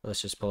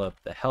 Let's just pull up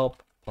the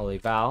help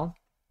polyval.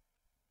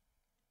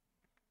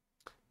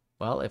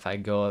 Well, if I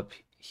go up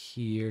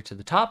here to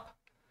the top,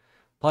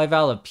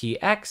 polyval of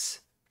px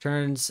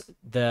turns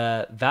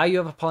the value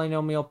of a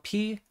polynomial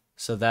p,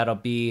 so that'll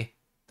be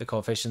the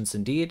coefficients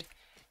indeed,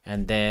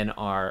 and then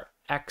our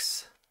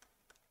x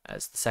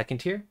as the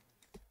second here.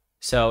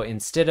 So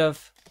instead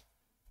of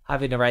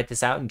having to write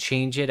this out and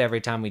change it every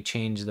time we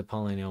change the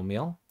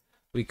polynomial,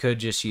 we could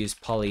just use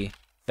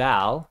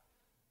polyval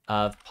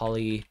of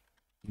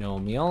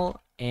polynomial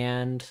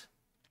and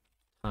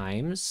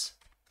times,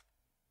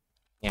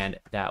 and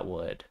that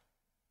would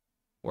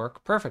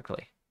work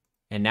perfectly.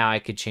 And now I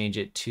could change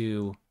it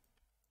to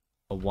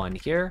a 1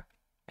 here,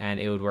 and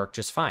it would work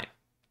just fine.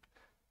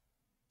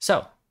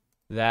 So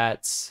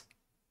that's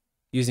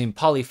using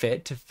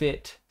polyfit to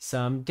fit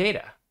some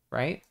data,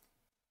 right?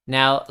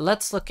 Now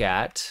let's look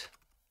at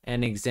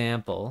an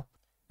example.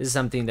 This is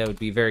something that would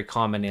be very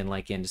common in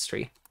like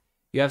industry.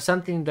 You have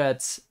something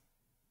that's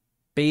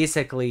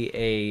basically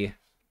a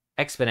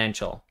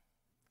exponential.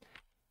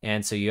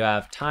 And so you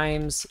have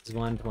times is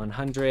 1 to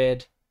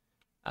 100.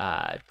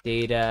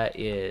 Data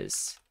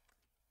is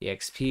the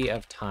XP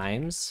of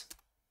times.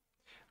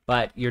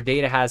 But your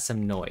data has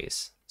some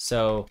noise.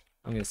 So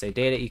I'm going to say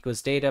data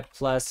equals data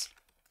plus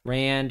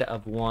rand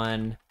of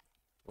 1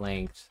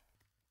 length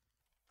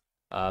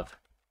of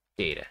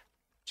data.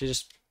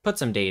 Just put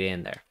some data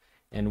in there.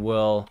 And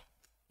we'll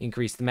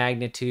increase the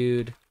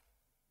magnitude.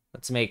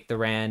 Let's make the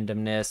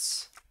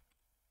randomness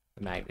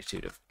the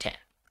magnitude of 10,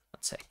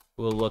 let's say.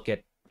 We'll look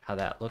at how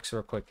that looks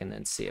real quick and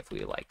then see if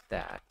we like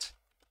that.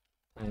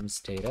 Times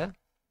data.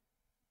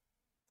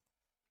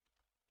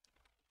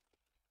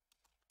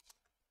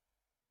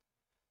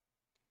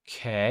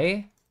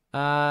 Okay.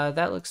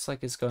 That looks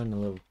like it's going a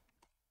little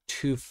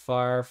too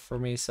far for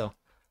me, so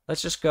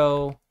let's just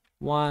go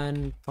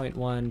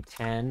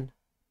 1.110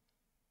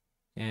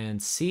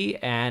 and see,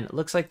 and it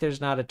looks like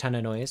there's not a ton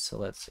of noise, so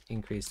let's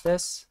increase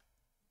this.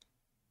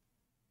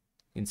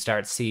 You can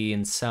start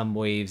seeing some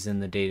waves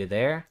in the data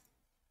there.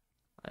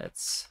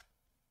 Let's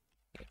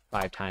get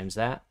 5 times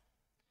that.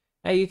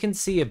 Now you can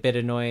see a bit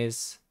of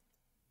noise,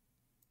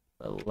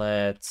 but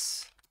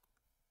let's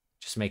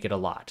just make it a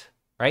lot,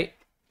 right?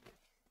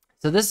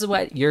 So this is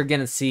what you're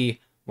going to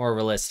see more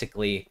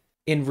realistically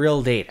in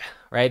real data,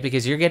 right?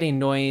 Because you're getting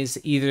noise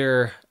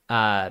either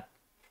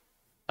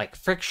like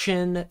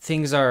friction,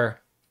 things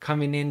are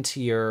coming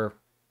into your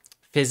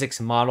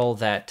physics model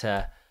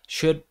that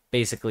should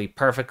basically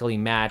perfectly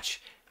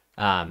match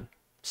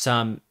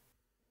some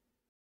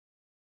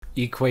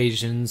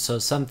equations. So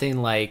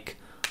something like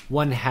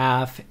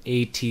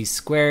 1/2 at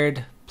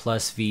squared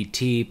plus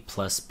vt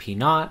plus p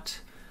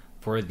naught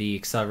for the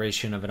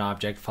acceleration of an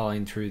object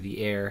falling through the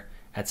air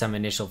at some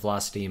initial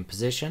velocity and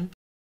position.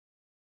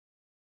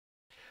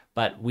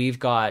 But we've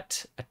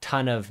got a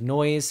ton of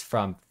noise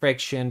from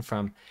friction,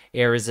 from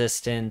air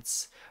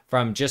resistance,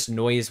 from just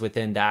noise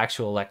within the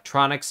actual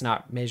electronics,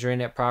 not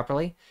measuring it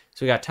properly.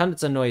 So we got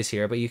tons of noise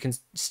here, but you can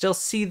still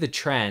see the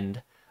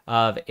trend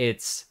of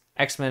it's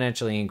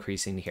exponentially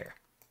increasing here.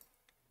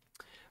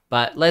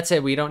 But let's say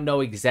we don't know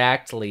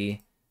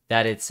exactly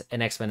that it's an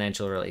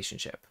exponential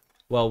relationship.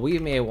 Well, we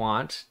may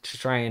want to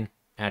try and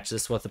match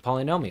this with a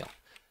polynomial.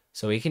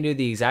 So we can do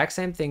the exact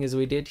same thing as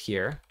we did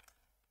here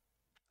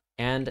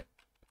and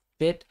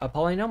fit a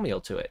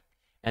polynomial to it.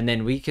 And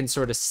then we can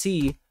sort of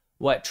see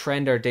what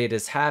trend our data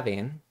is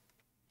having.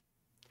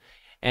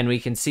 And we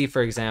can see,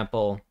 for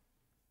example,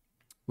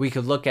 we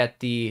could look at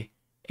the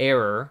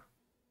error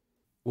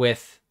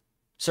with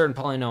certain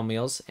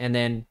polynomials and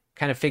then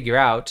kind of figure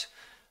out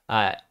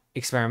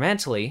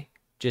experimentally,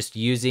 just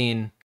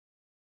using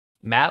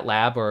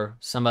Matlab or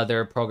some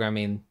other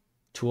programming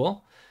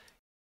tool.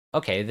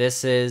 Okay,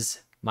 this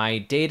is my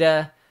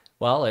data.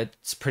 Well,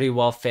 it's pretty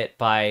well fit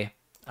by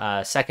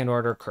a second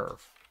order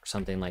curve or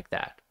something like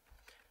that.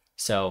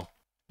 So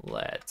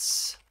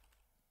let's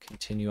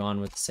continue on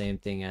with the same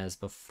thing as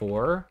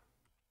before.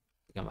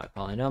 I got my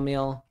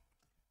polynomial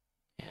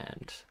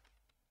and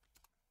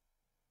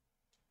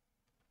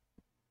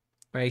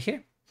right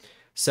here.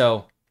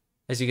 So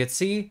as you can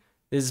see,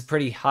 this is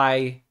pretty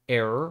high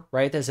error,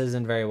 right? This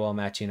isn't very well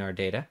matching our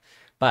data,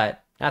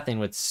 but nothing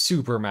would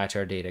super match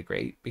our data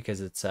great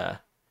because it's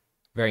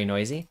very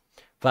noisy.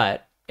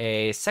 But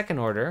a second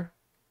order,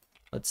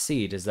 let's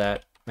see, does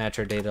that match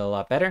our data a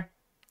lot better?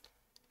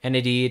 And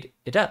indeed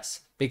it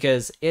does,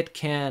 because it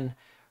can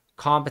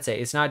compensate.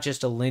 It's not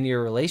just a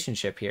linear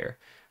relationship here.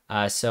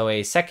 So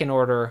a second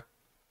order,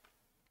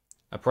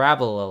 a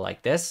parabola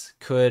like this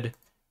could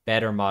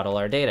better model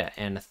our data,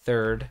 and a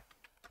third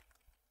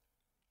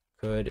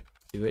could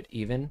do it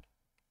even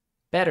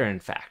better, in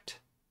fact.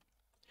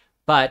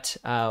 But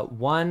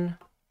one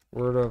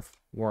word of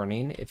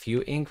warning, if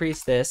you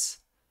increase this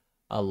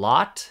a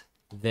lot,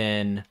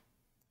 then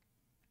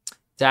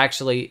it's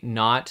actually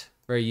not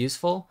very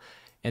useful.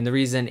 And the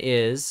reason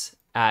is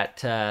at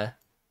the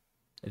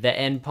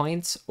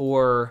endpoints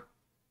or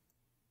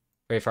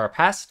very far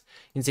past,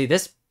 you can see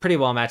this pretty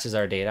well matches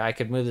our data. I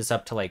could move this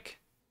up to like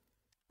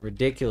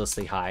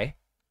ridiculously high,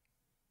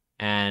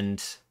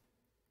 and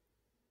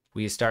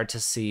we start to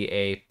see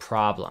a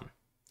problem.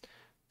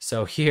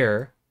 So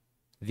here,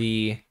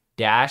 the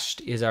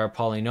dashed is our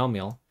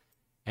polynomial,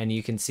 and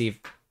you can see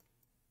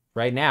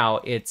right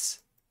now it's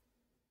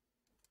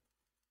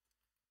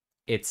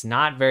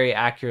not very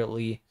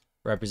accurately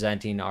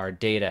representing our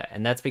data,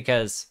 and that's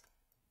because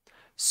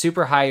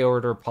super high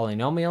order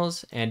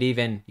polynomials, and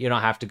even you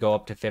don't have to go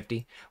up to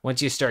 50.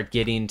 Once you start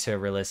getting to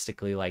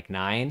realistically like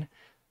 9,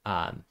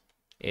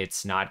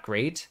 it's not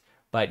great,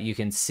 but you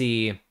can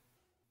see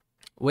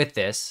with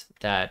this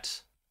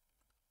that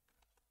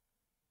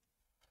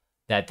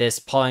that this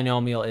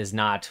polynomial is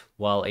not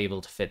well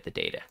able to fit the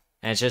data.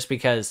 And it's just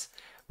because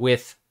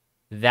with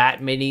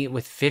that many,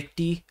 with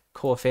 50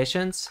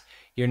 coefficients,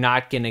 you're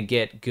not going to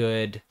get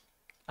good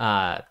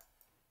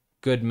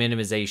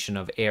minimization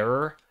of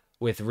error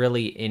with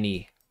really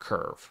any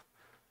curve,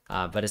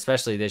 but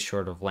especially this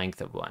short of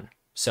length of one.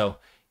 So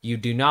you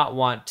do not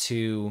want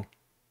to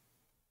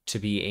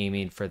be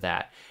aiming for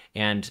that.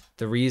 And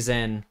the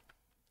reason,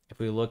 if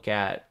we look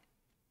at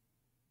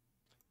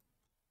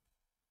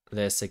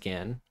this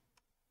again,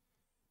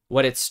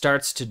 what it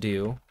starts to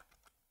do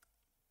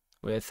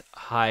with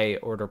high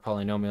order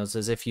polynomials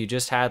is if you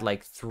just had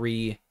like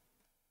 3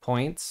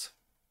 points,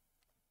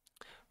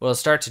 what it'll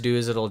start to do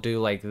is it'll do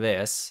like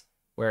this,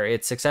 where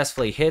it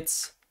successfully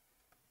hits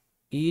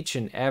each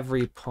and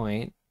every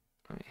point,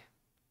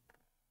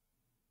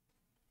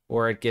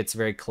 or it gets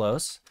very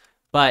close,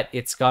 but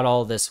it's got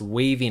all this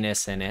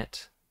waviness in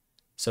it,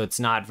 so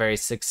it's not very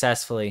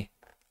successfully,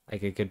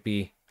 like it could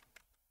be,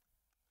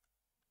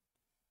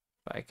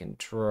 if I can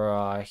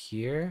draw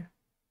here,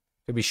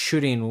 could be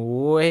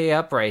shooting way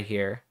up right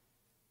here,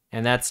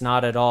 and that's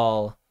not at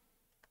all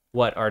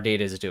what our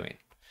data is doing.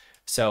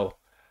 So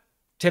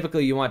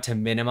typically you want to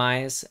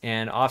minimize,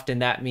 and often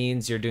that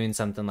means you're doing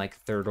something like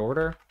third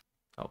order.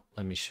 Oh,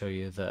 let me show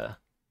you the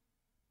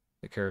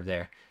curve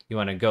there. You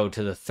want to go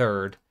to the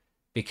third,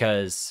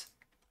 because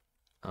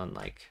on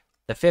like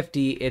the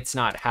 50, it's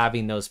not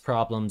having those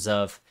problems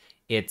of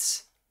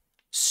it's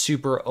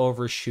super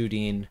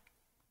overshooting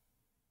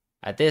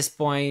at this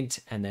point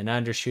and then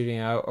undershooting,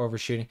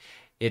 overshooting.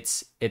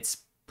 It's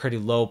pretty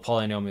low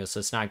polynomial, so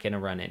it's not going to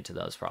run into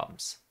those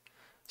problems.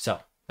 So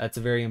that's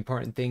a very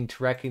important thing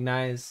to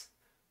recognize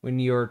when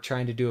you're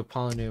trying to do a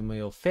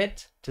polynomial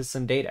fit to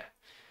some data.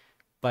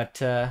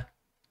 But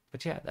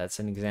yeah, that's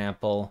an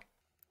example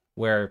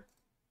where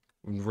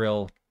in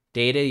real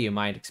data you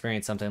might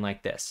experience something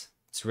like this.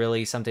 It's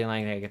really something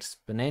like an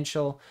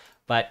exponential,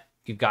 but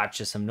you've got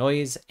just some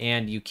noise,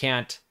 and you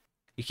can't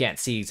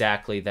see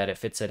exactly that it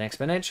fits an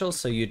exponential,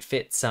 so you'd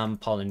fit some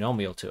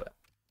polynomial to it.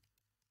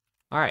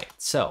 All right,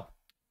 so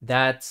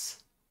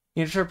that's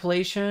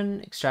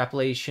interpolation,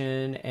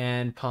 extrapolation,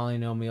 and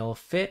polynomial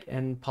fit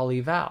and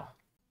polyval.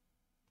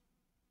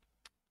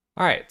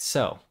 All right,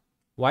 so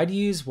why do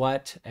you use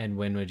what and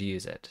when would you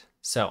use it?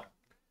 So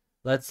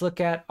let's look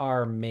at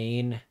our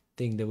main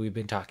thing that we've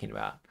been talking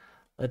about.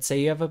 Let's say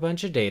you have a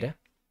bunch of data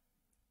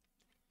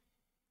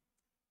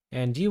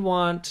and you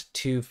want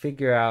to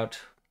figure out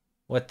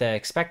what the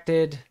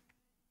expected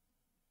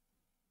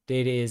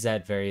data is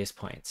at various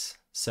points.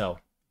 So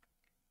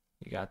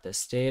you got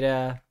this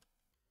data,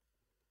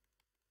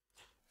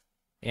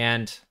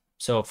 and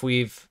so if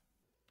we've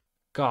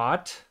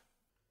got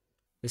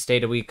this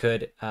data, we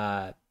could,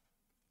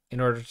 in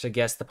order to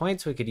guess the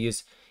points, we could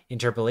use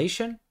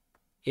interpolation.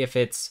 If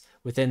it's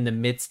within the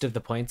midst of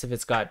the points, if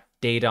it's got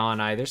data on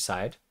either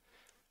side,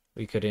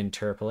 we could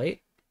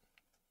interpolate.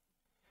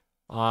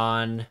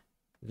 On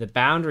the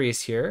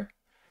boundaries here,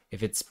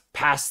 if it's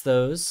past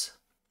those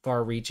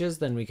far reaches,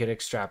 then we could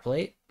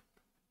extrapolate.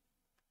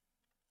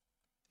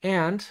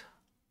 And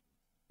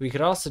we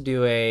could also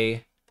do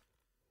a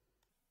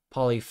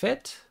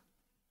polyfit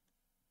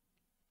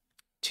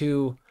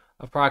to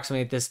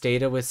approximate this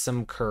data with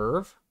some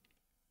curve,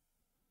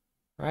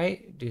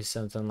 right? Do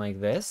something like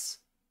this.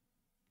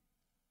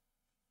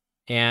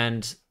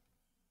 And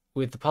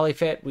with the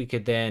polyfit, we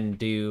could then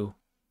do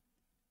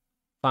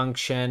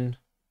function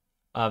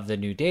of the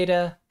new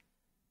data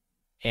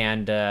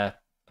and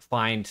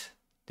find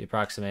the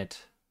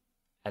approximate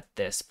at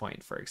this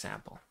point, for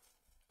example,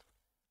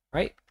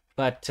 right?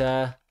 But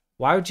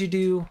why would you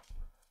do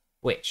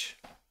which?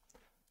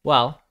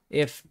 Well,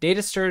 if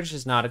data storage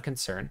is not a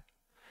concern,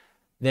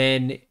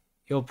 then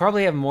you'll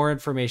probably have more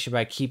information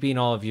by keeping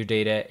all of your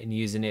data and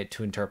using it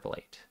to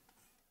interpolate.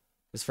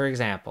 Because for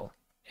example,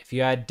 if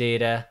you had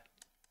data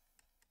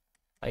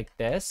like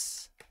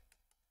this,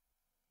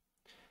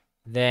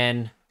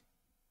 then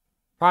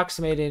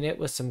approximating it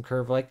with some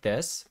curve like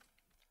this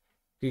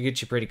could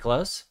get you pretty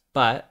close.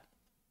 But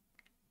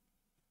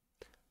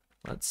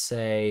let's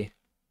say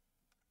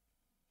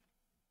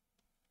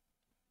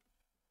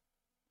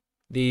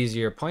these are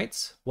your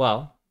points.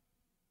 Well,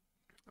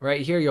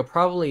 right here, you'll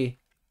probably,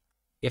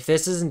 if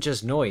this isn't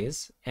just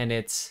noise and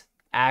it's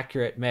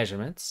accurate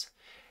measurements,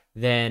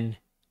 then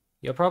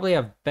you'll probably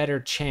have better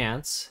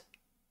chance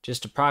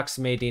just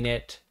approximating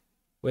it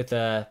with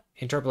a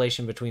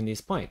interpolation between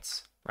these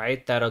points,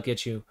 right? That'll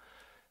get you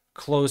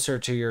closer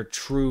to your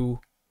true,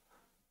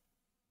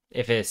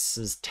 if this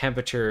is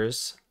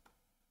temperatures,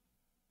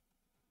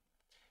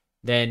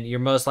 then you're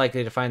most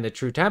likely to find the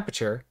true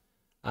temperature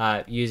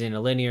using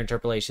a linear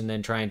interpolation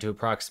than trying to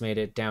approximate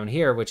it down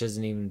here, which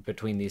isn't even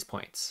between these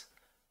points,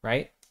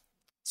 right?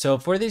 So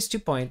for these 2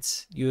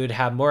 points, you would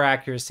have more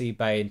accuracy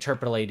by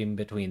interpolating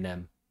between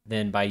them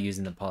than by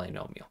using the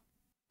polynomial.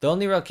 The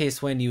only real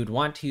case when you would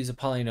want to use a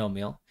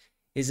polynomial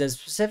is a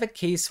specific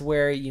case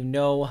where you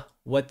know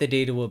what the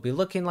data will be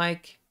looking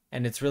like,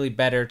 and it's really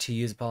better to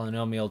use a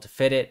polynomial to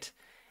fit it,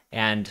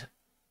 and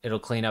it'll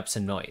clean up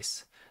some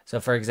noise. So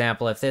for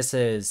example, if this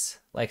is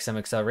like some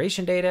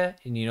acceleration data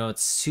and you know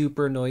it's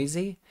super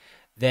noisy,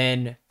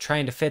 then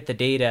trying to fit the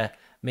data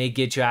may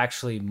get you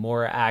actually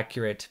more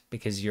accurate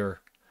because you're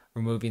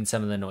removing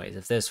some of the noise.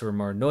 If this were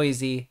more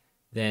noisy,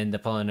 then the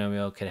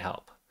polynomial could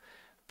help.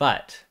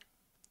 But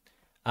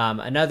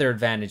another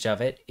advantage of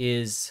it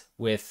is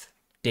with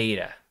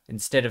data.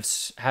 Instead of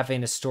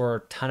having to store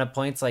a ton of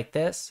points like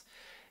this,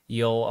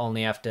 you'll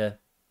only have to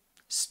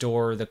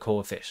store the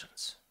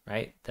coefficients,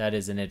 right? That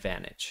is an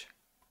advantage.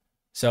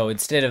 So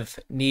instead of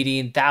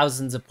needing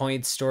thousands of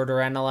points stored or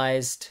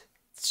analyzed,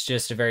 it's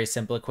just a very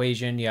simple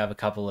equation. You have a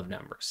couple of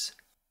numbers.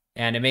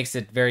 And it makes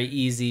it very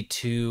easy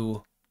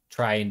to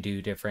try and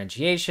do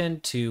differentiation,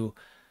 to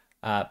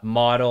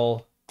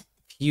model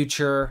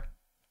future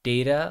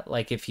data.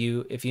 Like if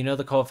you know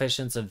the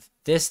coefficients of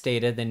this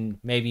data, then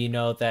maybe you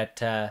know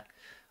that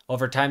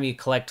over time you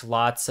collect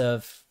lots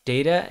of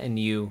data and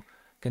you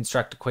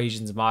construct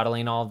equations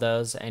modeling all of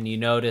those, and you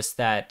notice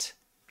that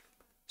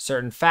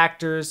certain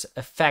factors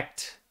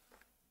affect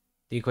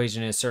the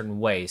equation in a certain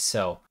way.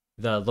 So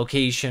the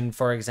location,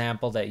 for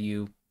example, that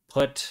you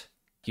put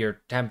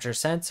your temperature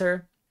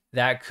sensor,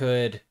 that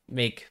could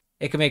make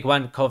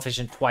one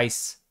coefficient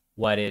twice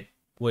what it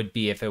would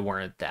be if it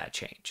weren't that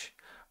change,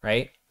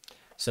 right?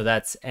 So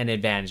that's an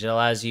advantage. It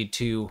allows you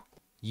to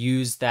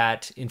use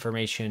that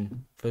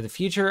information for the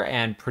future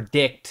and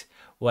predict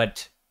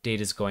what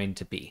data is going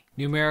to be.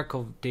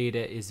 Numerical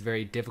data is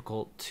very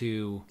difficult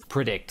to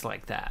predict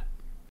like that.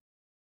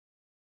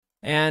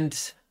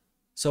 And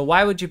so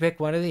why would you pick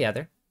one or the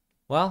other?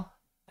 Well,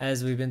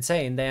 as we've been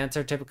saying, the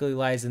answer typically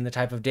lies in the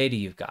type of data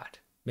you've got.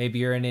 Maybe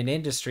you're in an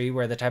industry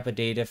where the type of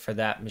data for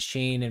that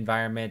machine,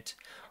 environment,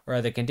 or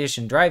other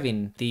condition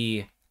driving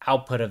the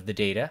output of the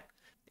data,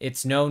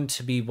 it's known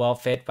to be well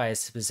fit by a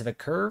specific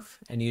curve,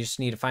 and you just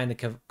need to find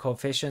the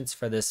coefficients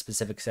for this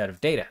specific set of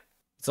data.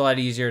 It's a lot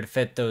easier to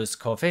fit those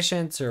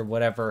coefficients or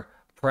whatever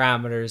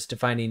parameters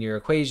defining your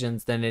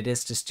equations than it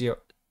is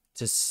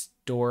to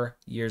store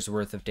years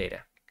worth of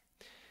data.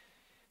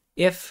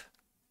 If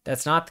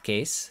that's not the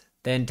case,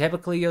 then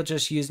typically you'll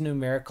just use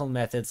numerical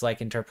methods like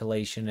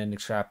interpolation and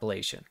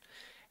extrapolation.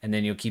 And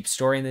then you'll keep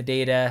storing the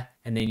data,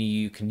 and then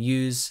you can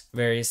use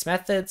various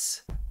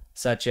methods,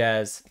 such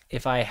as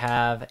if I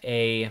have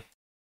a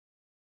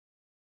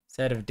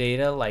set of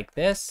data like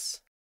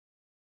this,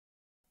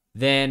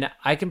 then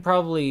I can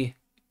probably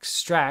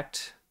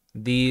extract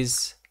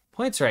these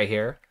points right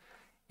here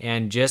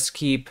and just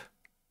keep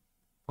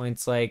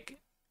points like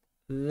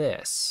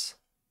this.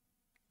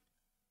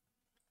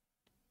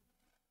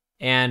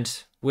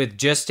 And with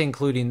just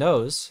including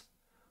those,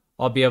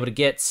 I'll be able to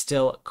get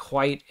still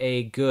quite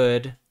a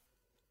good,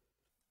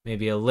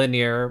 maybe a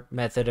linear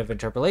method of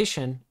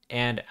interpolation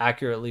and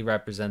accurately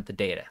represent the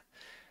data.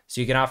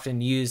 So you can often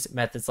use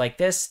methods like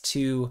this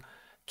to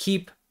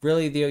keep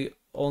really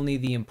only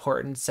the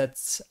important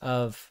sets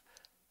of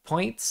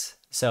points.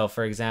 So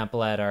for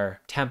example, at our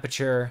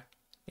temperature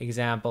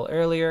example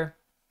earlier,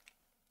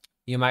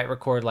 you might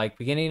record like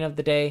beginning of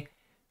the day,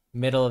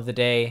 middle of the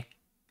day,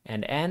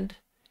 and end,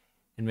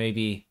 and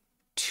maybe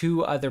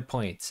 2 other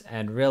points.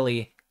 And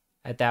really,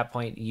 at that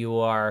point, you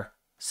are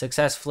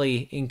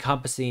successfully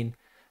encompassing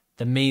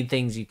the main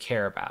things you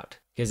care about.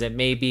 Because it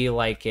may be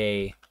like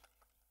a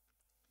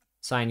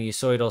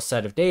sinusoidal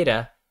set of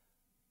data,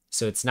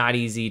 so it's not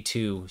easy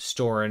to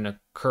store in a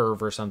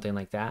curve or something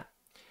like that.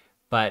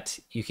 But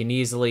you can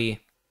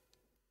easily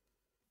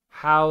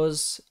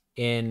house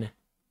in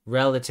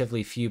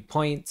relatively few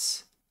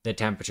points the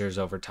temperatures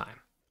over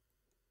time.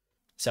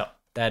 So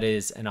that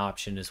is an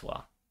option as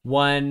well.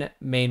 One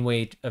main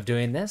way of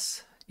doing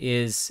this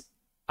is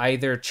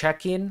either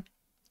checking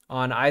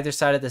on either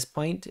side of this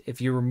point.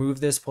 If you remove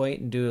this point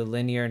and do a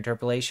linear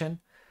interpolation,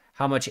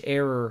 how much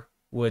error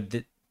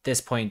would this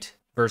point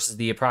versus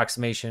the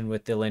approximation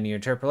with the linear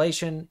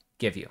interpolation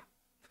give you?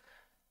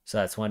 So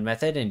that's one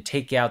method, and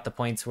take out the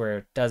points where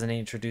it doesn't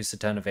introduce a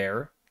ton of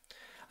error.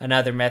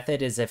 Another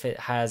method is if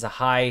it has a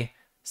high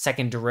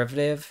second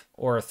derivative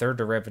or a third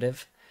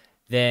derivative,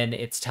 then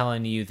it's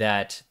telling you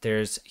that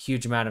there's a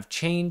huge amount of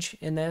change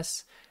in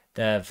this.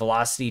 The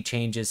velocity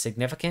change is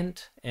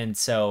significant, and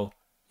so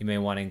you may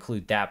want to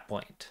include that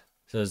point.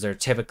 So those are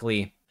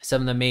typically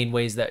some of the main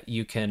ways that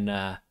you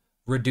can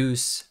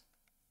reduce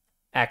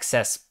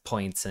excess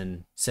points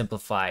and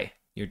simplify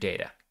your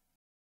data.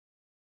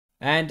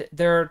 And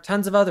there are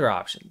tons of other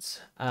options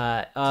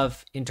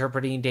of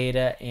interpreting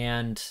data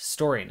and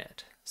storing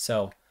it.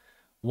 So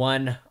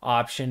one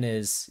option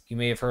is, you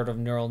may have heard of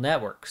neural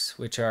networks,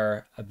 which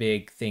are a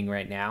big thing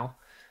right now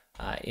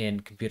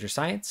in computer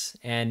science.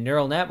 And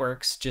neural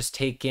networks just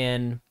take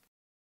in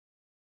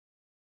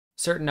a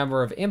certain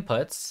number of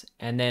inputs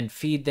and then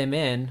feed them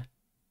in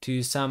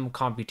to some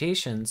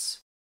computations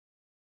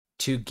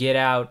to get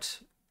out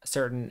a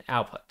certain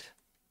output.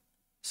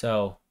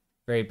 So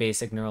very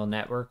basic neural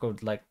network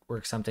would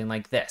work something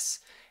like this.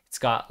 It's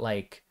got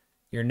like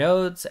your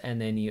nodes,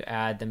 and then you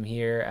add them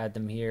here, add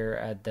them here,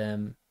 add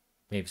them,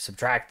 maybe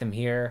subtract them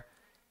here,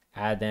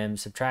 add them,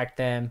 subtract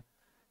them,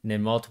 and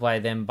then multiply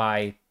them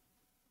by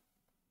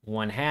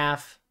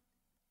 1/2,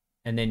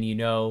 and then you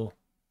know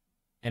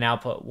an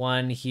output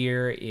 1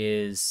 here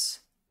is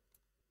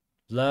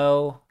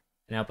low,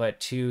 and output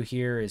 2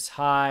 here is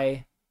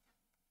high,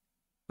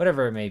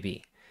 whatever it may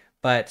be.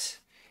 But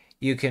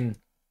you can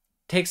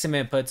take some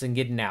inputs and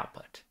get an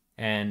output.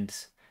 And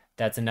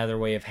that's another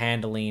way of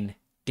handling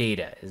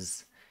data,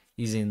 is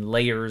using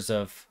layers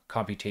of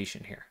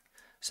computation here.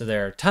 So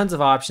there are tons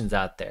of options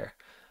out there,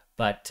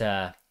 but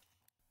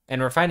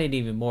and we're finding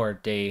even more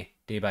day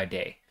by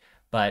day.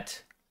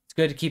 But it's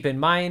good to keep in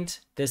mind,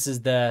 this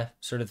is the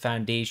sort of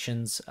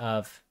foundations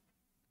of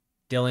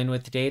dealing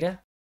with data.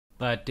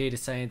 But data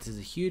science is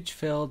a huge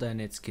field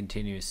and it's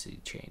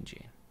continuously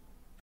changing.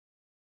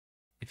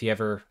 If you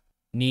ever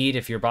need,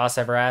 if your boss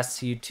ever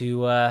asks you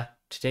to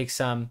take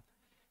some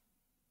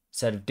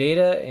set of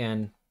data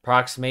and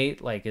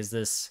approximate, like, is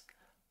this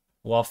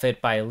well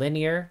fit by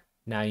linear?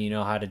 Now you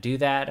know how to do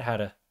that, how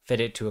to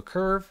fit it to a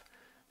curve,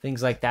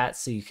 things like that,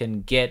 so you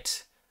can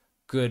get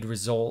good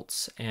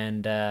results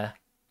and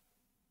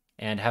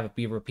have it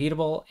be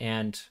repeatable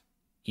and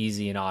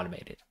easy and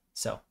automated.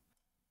 So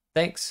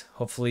thanks.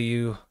 Hopefully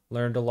you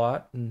learned a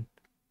lot and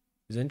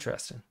it was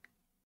interesting.